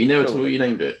did, but you never told you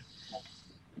named it.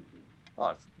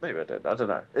 Oh, maybe I did. I don't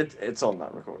know. It's on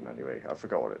that recording anyway. I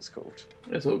forgot what it's called.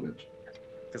 It's all good.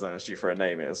 Because I asked you for a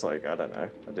name. It's like, I don't know.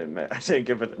 I didn't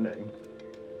give it a name.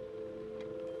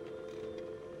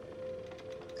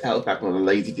 That was back on a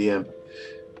lazy DM.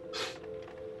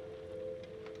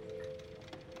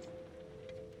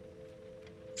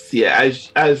 So yeah,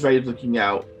 as Ray's looking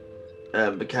out,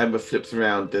 the camera flips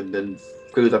around and then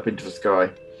goes up into the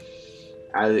sky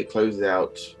as it closes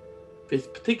out this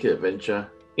particular adventure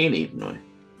in Edenoi.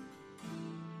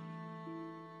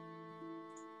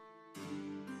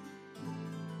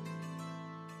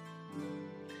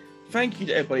 Thank you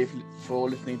to everybody for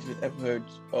listening to this episode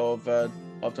of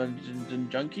Dungeons and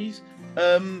Junkies.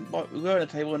 We're on a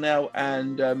table now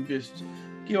and just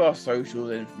give our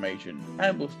social information,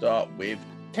 and we'll start with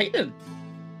Caitlin.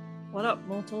 What up,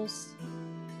 mortals?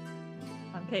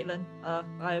 I'm Caitlin.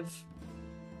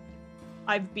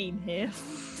 I've been here.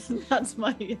 That's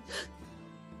my.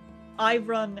 I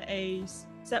run a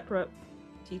separate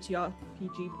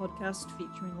TTRPG podcast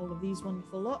featuring all of these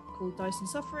wonderful lot called Dice and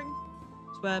Suffering.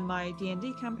 It's where my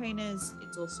D&D campaign is.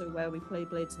 It's also where we play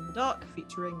Blades in the Dark,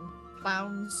 featuring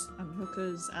clowns and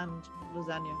hookers and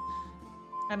lasagna.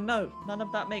 And no, none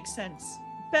of that makes sense.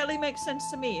 Barely makes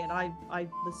sense to me, and I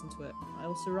listen to it. I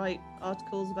also write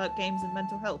articles about games and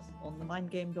mental health on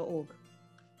themindgame.org.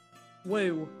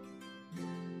 Woo.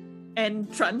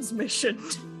 End transmission.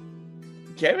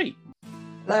 Kerry.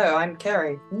 Hello, I'm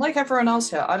Kerry. Like everyone else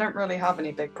here, I don't really have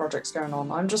any big projects going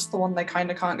on. I'm just the one they kind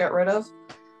of can't get rid of.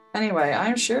 Anyway,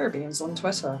 I'm Shirabeans on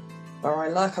Twitter, where I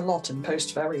lurk a lot and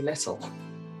post very little.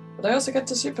 But I also get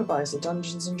to supervise the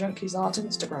Dungeons and Junkies art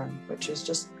Instagram, which is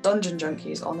just Dungeon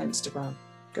Junkies on Instagram.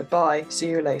 Goodbye, see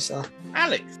you later.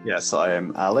 Alex. Yes, I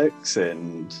am Alex,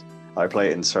 and I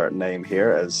play insert name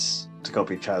here as to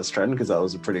copy Chaz's trend because that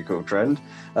was a pretty cool trend.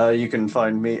 You can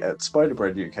find me at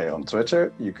Spiderbread UK on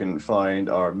Twitter. You can find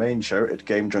our main show at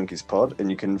Game Junkies Pod, and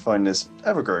you can find this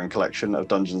ever-growing collection of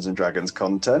Dungeons and Dragons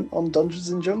content on Dungeons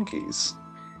and Junkies.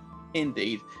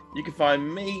 Indeed. You can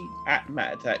find me at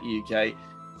Matt Attack UK.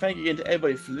 Thank you again to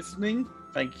everybody for listening.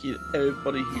 Thank you to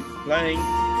everybody who's playing.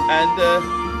 And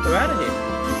we're out of here.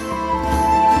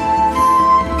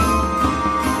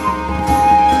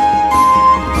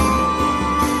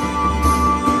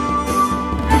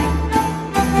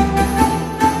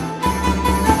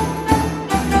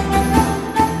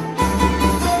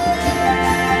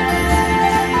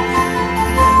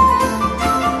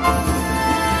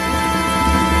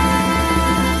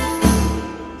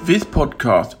 This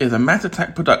podcast is a Matt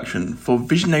Attack production for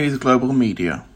Visionaries Global Media.